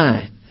one's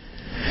mine.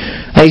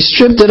 They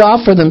stripped it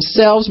off for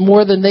themselves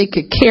more than they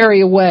could carry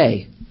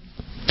away.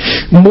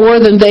 More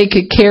than they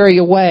could carry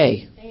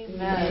away.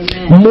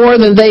 More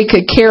than they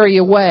could carry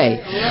away.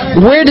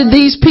 Where did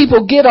these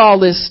people get all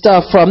this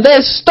stuff from?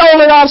 They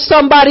stole it off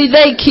somebody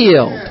they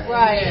killed.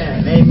 Right.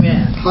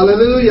 Amen.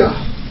 Hallelujah.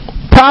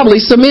 Probably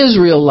some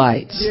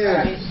Israelites.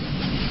 Yeah.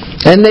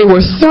 And they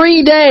were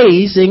 3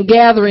 days in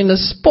gathering the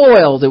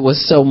spoil that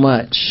was so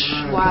much.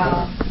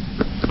 Wow.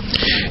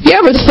 You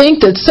ever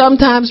think that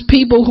sometimes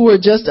people who are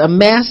just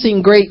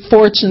amassing great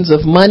fortunes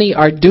of money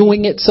are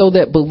doing it so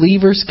that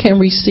believers can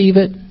receive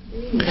it?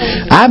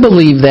 I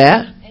believe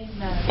that.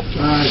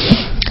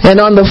 And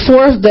on the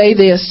 4th day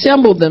they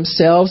assembled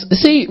themselves.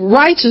 See,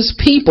 righteous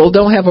people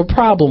don't have a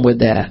problem with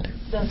that.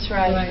 That's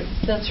right.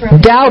 That's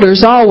right.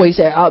 Doubters always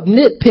have,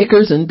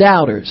 nitpickers and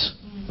doubters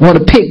want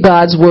to pick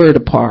God's word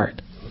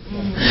apart.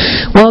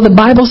 Well, the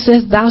Bible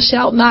says thou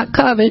shalt not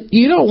covet.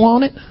 You don't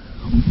want it.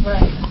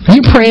 Right.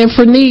 You praying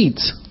for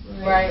needs.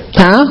 Right.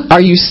 Huh?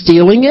 Are you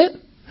stealing it?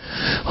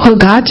 Well,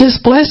 God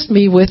just blessed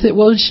me with it.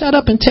 Well, shut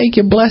up and take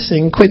your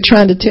blessing. Quit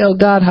trying to tell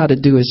God how to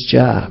do his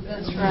job.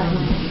 That's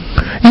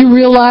right. You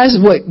realize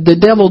what the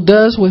devil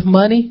does with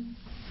money?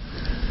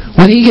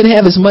 When he can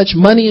have as much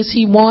money as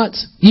he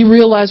wants, you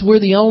realize we're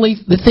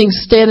the thing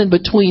standing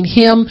between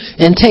him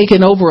and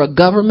taking over a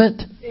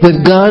government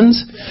with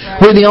guns.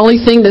 We're the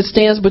only thing that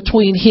stands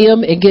between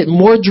him and getting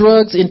more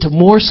drugs into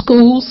more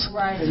schools.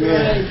 Right.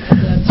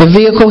 The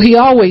vehicle he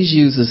always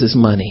uses is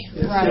money.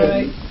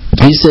 Right.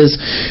 He says,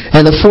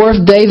 and the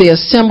 4th day they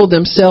assembled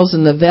themselves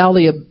in the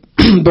valley of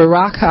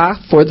Barakah,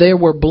 for there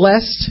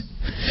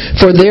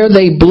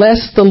they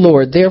blessed the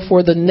Lord.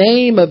 Therefore the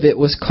name of it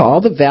was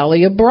called the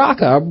Valley of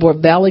Barakah, or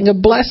Valley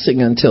of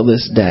Blessing until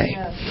this day.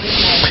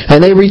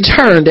 And they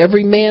returned,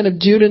 every man of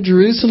Judah and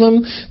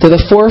Jerusalem, to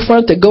the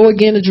forefront to go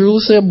again to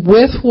Jerusalem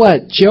with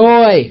what?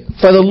 Joy.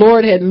 For the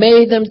Lord had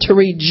made them to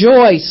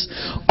rejoice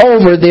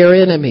over their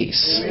enemies.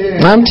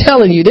 I'm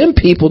telling you, them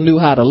people knew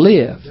how to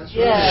live.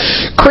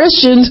 Yes.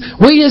 Christians,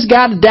 we just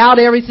got to doubt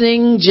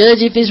everything,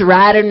 judge if it's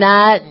right or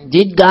not.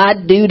 Did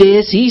God do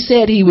this? He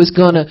said he was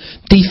going to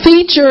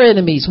defeat your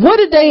enemies. What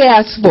did they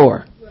ask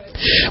for?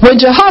 When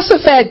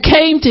Jehoshaphat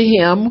came to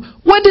him,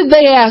 what did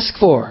they ask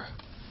for?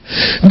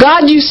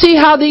 God, you see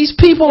how these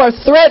people are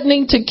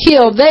threatening to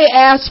kill. They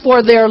asked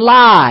for their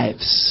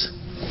lives.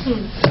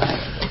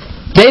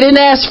 They didn't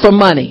ask for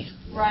money.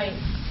 Right.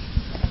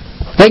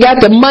 They got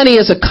the money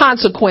as a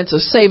consequence of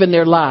saving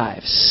their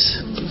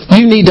lives.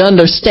 You need to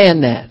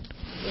understand that.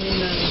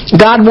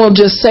 God won't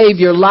just save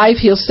your life.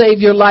 He'll save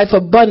your life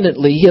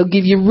abundantly. He'll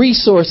give you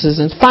resources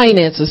and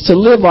finances to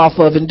live off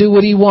of and do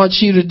what he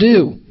wants you to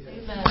do.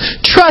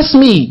 Trust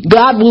me,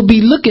 God will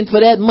be looking for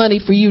that money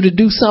for you to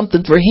do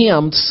something for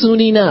Him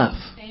soon enough.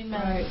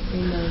 Amen.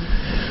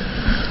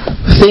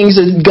 Things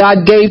that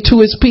God gave to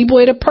His people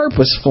had a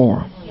purpose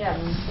for them. Yes.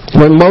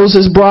 When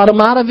Moses brought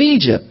them out of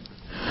Egypt,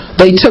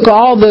 they took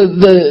all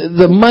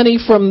the money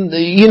from,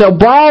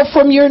 borrowed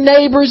from your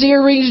neighbor's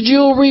earrings,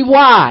 jewelry.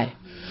 Why?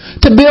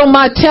 To build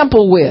my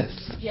temple with.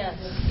 Yes.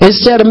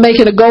 Instead of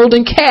making a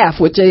golden calf,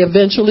 which they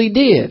eventually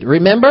did.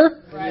 Remember?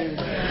 Right.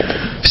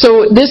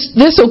 So this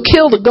will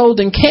kill the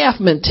golden calf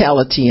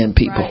mentality in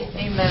people. Right.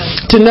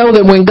 Amen. To know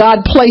that when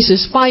God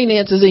places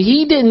finances and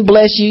He didn't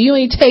bless you, you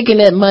ain't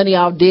taking that money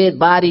off dead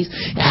bodies.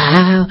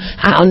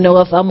 I don't know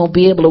if I'm going to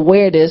be able to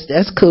wear this.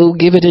 That's cool.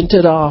 Give it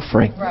into the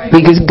offering. Right.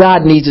 Because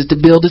God needs us to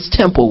build His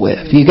temple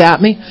with. You got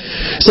me?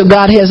 So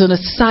God has an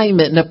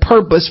assignment and a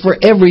purpose for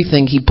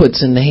everything He puts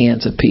in the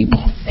hands of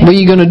people. What are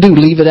you going to do?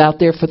 Leave it out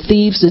there for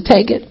thieves to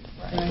take it?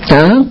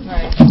 Huh?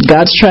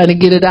 God's trying to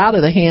get it out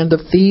of the hand of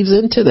thieves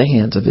into the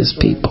hands of His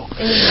people.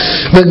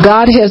 But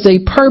God has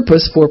a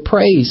purpose for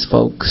praise,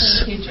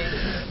 folks.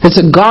 It's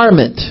a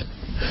garment.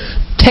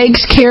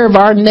 Takes care of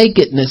our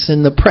nakedness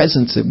in the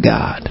presence of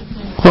God.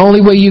 The only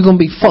way you're going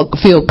to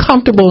feel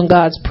comfortable in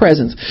God's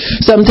presence.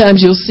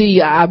 Sometimes you'll see,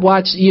 I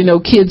watch,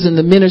 kids in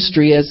the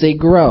ministry as they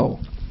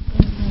grow.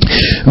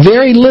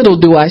 Very little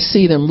do I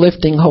see them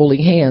lifting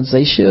holy hands.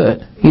 They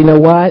should. You know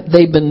why?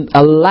 They've been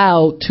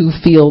allowed to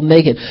feel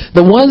naked.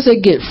 The ones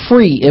that get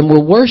free and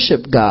will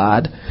worship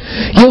God,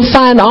 you'll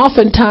find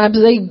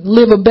oftentimes they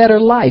live a better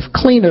life,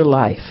 cleaner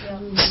life,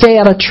 stay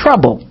out of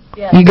trouble.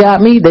 You got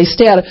me? They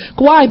stay out of...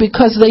 Why?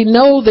 Because they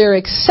know they're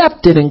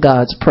accepted in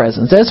God's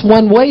presence. That's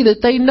one way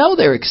that they know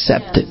they're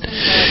accepted.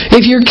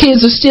 If your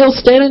kids are still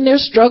standing there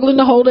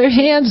struggling to hold their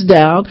hands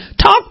down,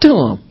 talk to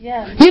them.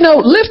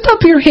 Lift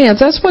up your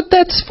hands. That's what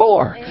that's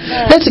for.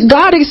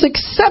 God has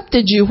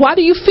accepted you. Why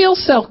do you feel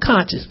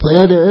self-conscious?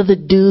 Well, the other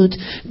dudes,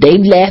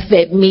 they laugh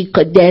at me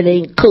because that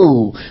ain't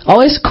cool. Oh,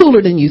 it's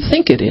cooler than you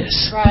think it is.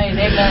 Right,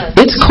 amen.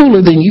 It's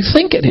cooler than you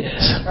think it is.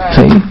 Right.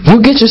 See?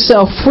 You get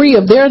yourself free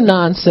of their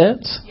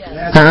nonsense.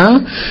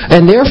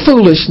 And their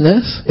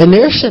foolishness and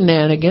their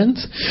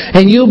shenanigans,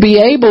 and you'll be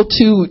able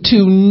to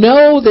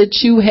know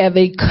that you have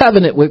a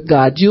covenant with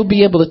God. You'll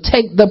be able to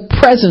take the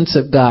presence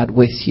of God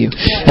with you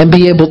and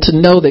be able to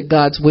know that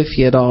God's with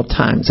you at all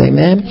times.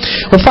 Amen.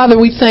 Well, Father,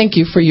 we thank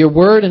you for your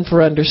word and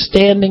for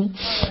understanding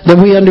that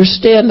we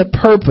understand the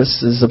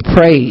purposes of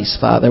praise,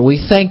 Father.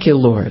 We thank you,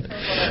 Lord.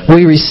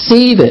 We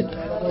receive it.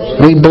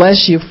 We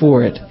bless you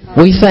for it.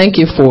 We thank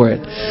you for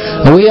it.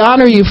 We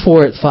honor you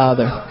for it,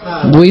 Father.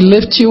 We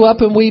lift you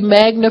up and we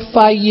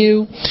magnify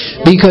you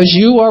because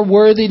you are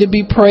worthy to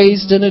be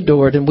praised and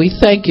adored. And we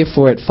thank you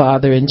for it,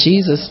 Father, in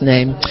Jesus'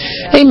 name.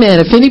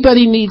 Amen. If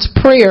anybody needs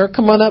prayer,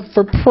 come on up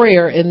for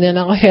prayer, and then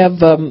I'll have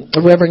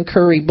Reverend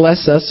Curry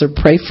bless us or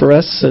pray for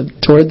us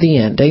toward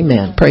the end.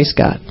 Amen. Praise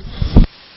God.